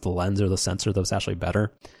not it was the lens or the sensor that was actually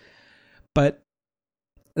better. But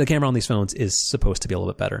the camera on these phones is supposed to be a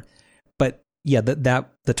little bit better. But yeah,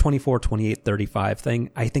 the 24, 28, 35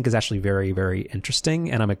 thing I think is actually very, very interesting.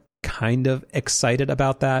 And I'm kind of excited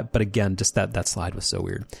about that. But again, just that slide was so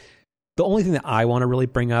weird. The only thing that I want to really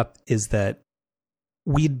bring up is that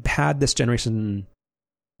we'd had this generation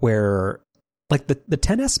where like the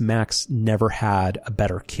 10S Max never had a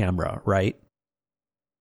better camera, right?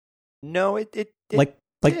 No, it like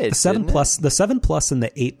did, the 7 Plus, the 7 Plus and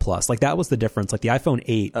the 8 Plus, like that was the difference. Like the iPhone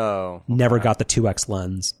 8 never got the 2x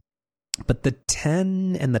lens, but the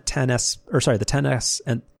 10 and the 10S, or sorry, the 10S,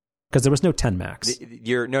 and because there was no 10 Max.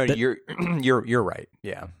 You're right.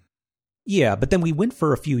 Yeah. Yeah, but then we went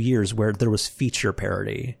for a few years where there was feature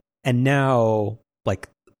parity, and now like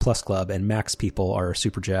Plus Club and Max people are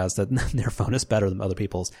super jazzed that their phone is better than other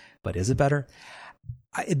people's. But is it better?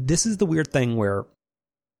 This is the weird thing where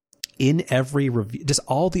in every review, just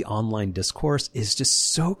all the online discourse is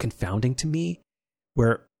just so confounding to me,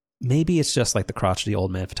 where maybe it's just like the crotchety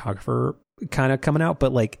old man photographer kind of coming out,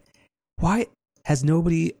 but like, why has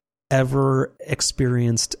nobody ever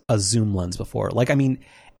experienced a zoom lens before? Like, I mean,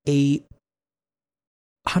 a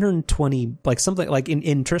 120, like something like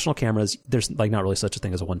in traditional cameras, there's like not really such a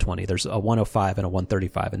thing as a 120. There's a 105 and a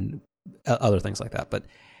 135 and other things like that. But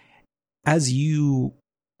as you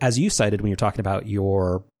cited when you're talking about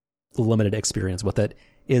your limited experience with it,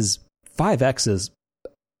 is 5x is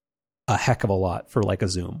a heck of a lot for like a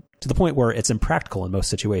zoom, to the point where it's impractical in most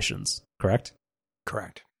situations. Correct?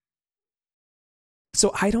 Correct.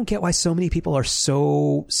 So I don't get why so many people are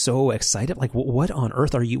so excited. Like, what on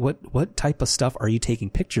earth are you? What type of stuff are you taking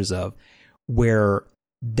pictures of, where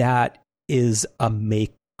that is a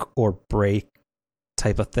make or break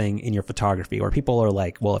type of thing in your photography, or people are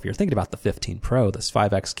like, well, if you're thinking about the 15 Pro, this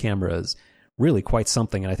 5X camera is really quite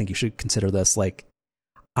something, and I think you should consider this. Like,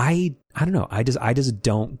 I don't know. I just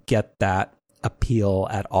don't get that appeal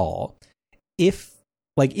at all. If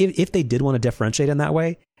they did want to differentiate in that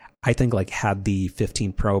way, I think like had the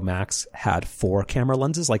 15 Pro Max had 4 camera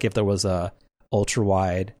lenses, like if there was a ultra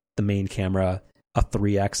wide, the main camera, a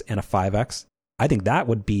 3X and a 5X, I think that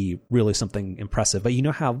would be really something impressive. But you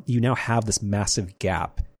know how you now have this massive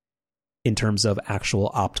gap in terms of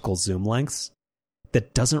actual optical zoom lengths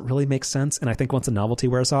that doesn't really make sense. And I think once the novelty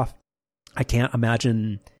wears off, I can't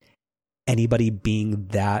imagine anybody being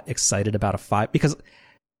that excited about a 5, because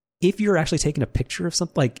if you're actually taking a picture of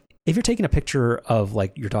something, like if you're taking a picture of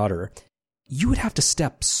like your daughter, you would have to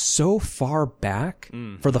step so far back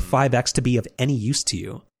for the 5X to be of any use to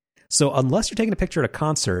you. So unless you're taking a picture at a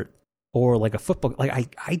concert or like a football,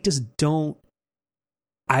 like I just don't,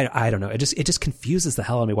 I don't know. It just confuses the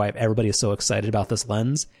hell out of me why everybody is so excited about this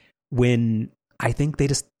lens, when I think they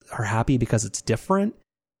just are happy because it's different.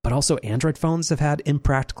 But also Android phones have had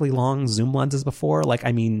impractically long zoom lenses before. Like,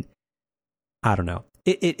 I mean, I don't know.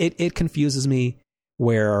 It confuses me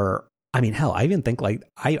where, I mean, hell, I even think like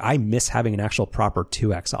I miss having an actual proper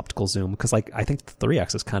 2X optical zoom, because like I think the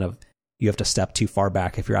 3X is kind of, you have to step too far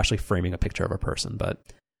back if you're actually framing a picture of a person. But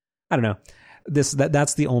I don't know.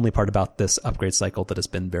 That's the only part about this upgrade cycle that has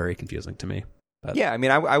been very confusing to me. But yeah, I mean,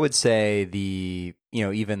 I would say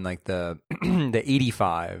even like the the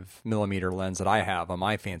 85 millimeter lens that I have on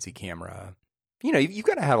my fancy camera, you've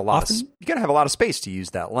got to have a lot of space to use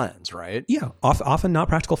that lens, right? Yeah, often not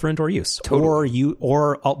practical for indoor use. Totally.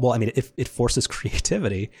 Well, I mean, it forces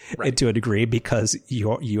creativity to a degree, because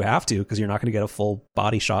you have to, because you're not going to get a full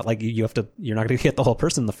body shot. Like you're not going to get the whole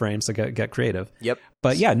person in the frame, so get creative. Yep.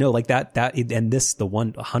 But yeah, no, like that and this, the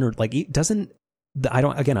 100, like it doesn't. I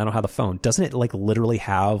don't have the phone. Doesn't it like literally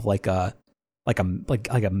have like a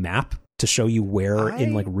map to show you where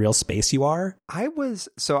in like real space you are?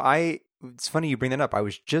 It's funny you bring that up. I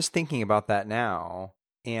was just thinking about that now,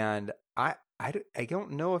 and I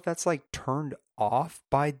don't know if that's like turned off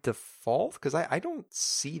by default, because I don't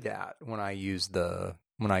see that when I use the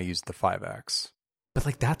 5X. But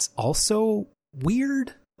like that's also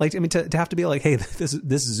weird. Like, I mean, to have to be like, hey, this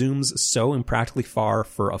zooms so impractically far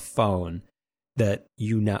for a phone that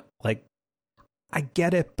like, I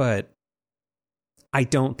get it, but I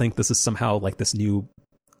don't think this is somehow like this new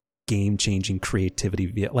game-changing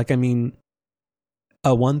creativity. Like, I mean,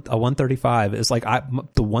 a 135 is like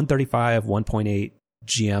the 135 1.8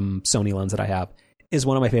 GM Sony lens that I have is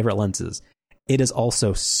one of my favorite lenses. It is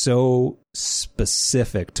also so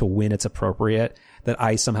specific to when it's appropriate that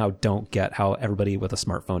I somehow don't get how everybody with a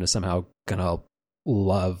smartphone is somehow gonna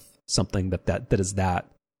love something that is that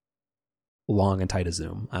long and tight a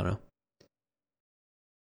zoom. I don't know.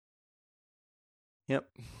 Yep.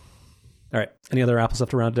 All right. Any other Apple stuff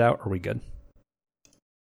to round it out? Or are we good?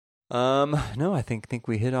 No, I think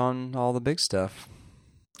we hit on all the big stuff.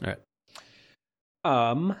 All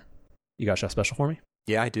right. You got a special for me?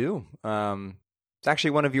 Yeah, I do. It's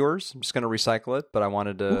actually one of yours. I'm just going to recycle it, but I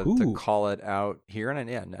wanted to call it out here,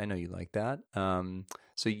 and I know you like that.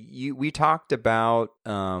 So we talked about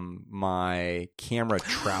my camera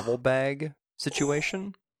travel bag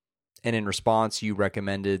situation, and in response, you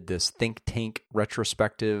recommended this Think Tank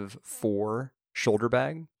Retrospective 4 shoulder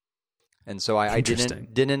bag. And so I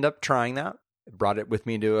didn't end up trying that. Brought it with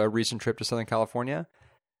me to a recent trip to Southern California.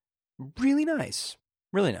 Really nice.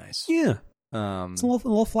 Really nice. Yeah. It's a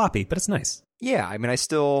little floppy, but it's nice. Yeah, I mean, I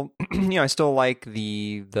still, I still like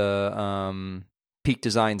the Peak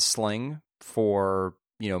Design sling for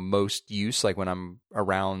most use, like when I'm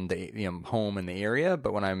around the home in the area.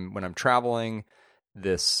 But when I'm traveling,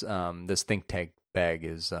 this Think Tank bag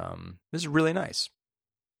is really nice,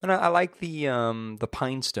 and I like the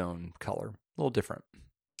pine stone color, a little different.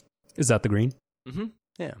 Is that the green? Mm-hmm.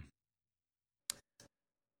 Yeah.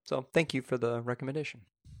 So thank you for the recommendation.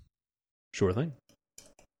 Sure thing.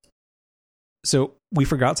 So we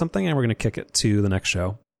forgot something, and we're going to kick it to the next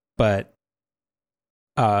show. But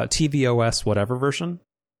tvOS whatever version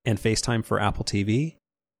and FaceTime for Apple TV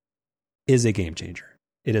is a game changer.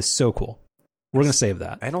 It is so cool. We're going to save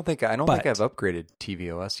that. I don't think I've upgraded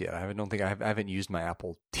tvOS yet. I haven't used my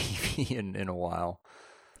Apple TV in a while.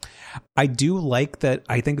 I do like that.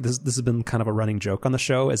 I think this has been kind of a running joke on the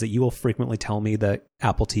show, is that you will frequently tell me that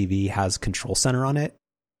Apple TV has Control Center on it,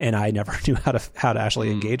 and I never knew how to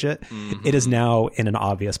actually engage it. Mm-hmm. It is now in an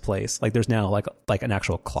obvious place. Like there's now like an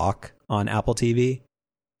actual clock on Apple TV,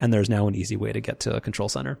 and there's now an easy way to get to a Control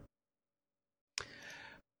Center.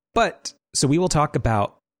 But so we will talk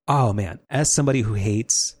about Oh man, as somebody who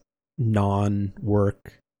hates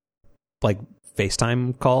non-work like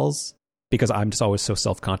FaceTime calls because I'm just always so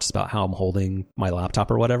self-conscious about how I'm holding my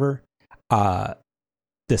laptop or whatever,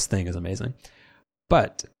 this thing is amazing.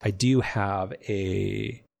 But I do have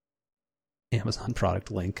a Amazon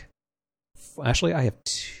product link. Actually, I have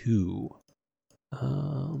two.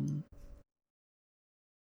 I'll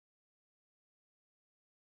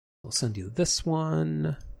send you this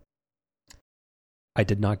one. I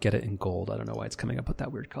did not get it in gold. I don't know why it's coming up with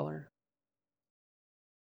that weird color.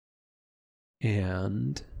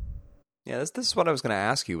 And yeah, this is what I was going to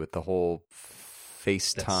ask you with the whole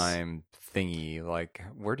FaceTime thingy. Like,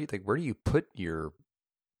 where do you put your,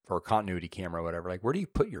 or continuity camera or whatever? Like, where do you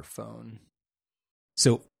put your phone?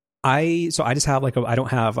 So I just have like I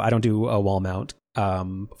don't do a wall mount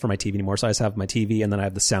for my TV anymore. So I just have my TV and then I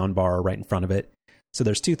have the sound bar right in front of it. So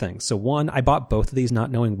there's two things. So one, I bought both of these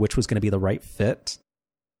not knowing which was going to be the right fit.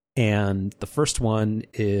 And the first one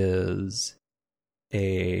is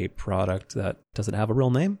a product that doesn't have a real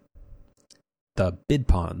name. The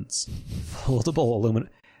Bidpons foldable aluminum,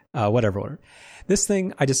 whatever. This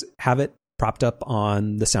thing, I just have it propped up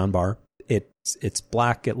on the sound bar. It's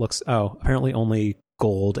black. It looks, apparently only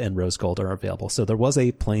gold and rose gold are available. So there was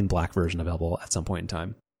a plain black version available at some point in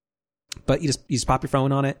time. But you just pop your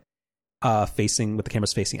phone on it, facing with the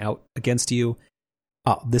cameras facing out against you.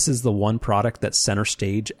 This is the one product that Center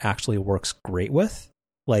Stage actually works great with.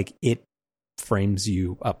 Like, it frames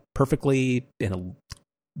you up perfectly, and a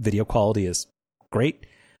video quality is great.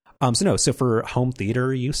 So for home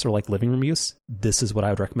theater use or like living room use, this is what I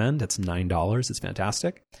would recommend. It's $9. It's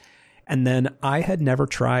fantastic. And then I had never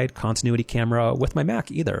tried continuity camera with my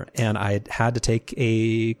Mac either. And I had to take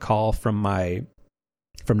a call from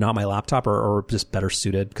not my laptop or just better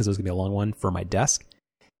suited because it was going to be a long one for my desk.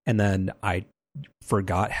 And then I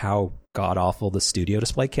forgot how god awful the studio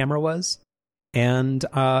display camera was. And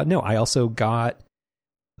I also got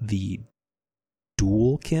the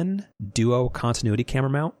Duo continuity camera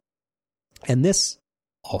mount. And this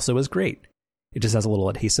also is great. It just has a little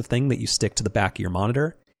adhesive thing that you stick to the back of your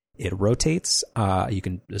monitor. It rotates. You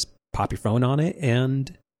can just pop your phone on it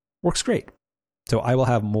and works great. So I will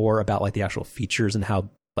have more about like the actual features and how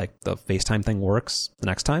like the FaceTime thing works the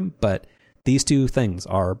next time. But these two things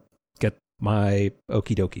get my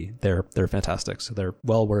okie dokie. They're fantastic. So they're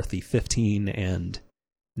well worth the $15 and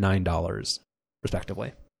 $9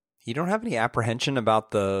 respectively. You don't have any apprehension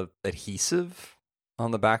about the adhesive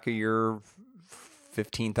on the back of your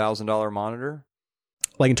 $15,000 monitor?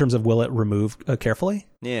 Like in terms of will it remove carefully?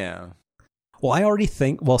 Yeah. Well, I already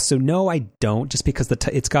think, so no, I don't, just because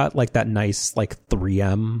it's got like that nice like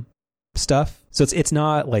 3M stuff. So it's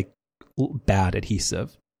not like bad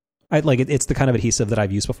adhesive. It's the kind of adhesive that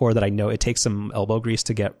I've used before that I know it takes some elbow grease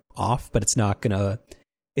to get off, but it's not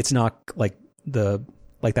like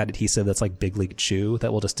that adhesive that's like Big League Chew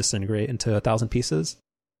that will just disintegrate into 1,000 pieces.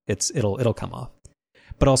 It'll come off.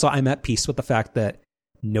 But also I'm at peace with the fact that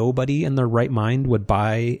nobody in their right mind would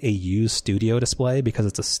buy a used studio display because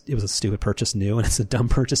it was a stupid purchase new and it's a dumb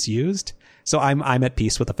purchase used. So I'm at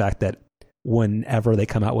peace with the fact that whenever they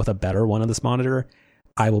come out with a better one of this monitor,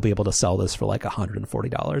 I will be able to sell this for like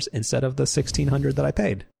 $140 instead of the $1,600 that I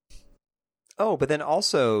paid. Oh, but then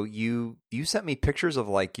also you sent me pictures of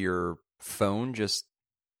like your phone just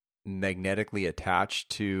magnetically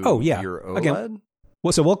attached to your OLED. Again,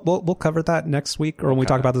 so we'll cover that next week or when we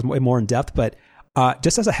talk about this more in depth. But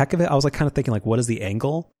just as a heck of it, I was like kind of thinking like, what is the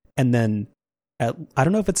angle? And then I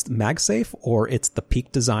don't know if it's MagSafe or it's the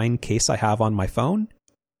Peak Design case I have on my phone.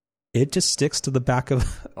 It just sticks to the back of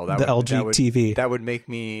the LG TV. That would make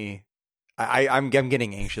me. I'm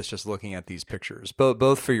getting anxious just looking at these pictures,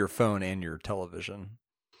 both for your phone and your television.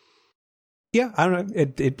 Yeah, I don't know.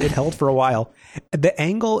 It held for a while. The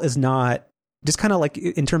angle is not just kind of like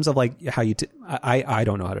in terms of like how you. I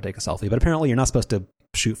don't know how to take a selfie, but apparently you're not supposed to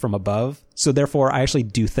shoot from above. So therefore, I actually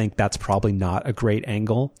do think that's probably not a great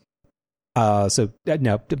angle. No,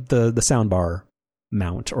 the soundbar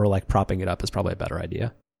mount or like propping it up is probably a better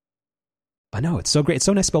idea. I know, it's so great. It's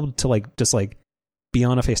so nice to be able to like just like be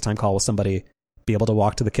on a FaceTime call with somebody, be able to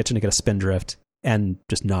walk to the kitchen to get a spin drift and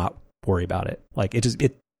just not worry about it. Like it's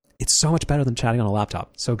so much better than chatting on a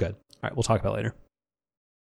laptop. So good. All right, we'll talk about it later.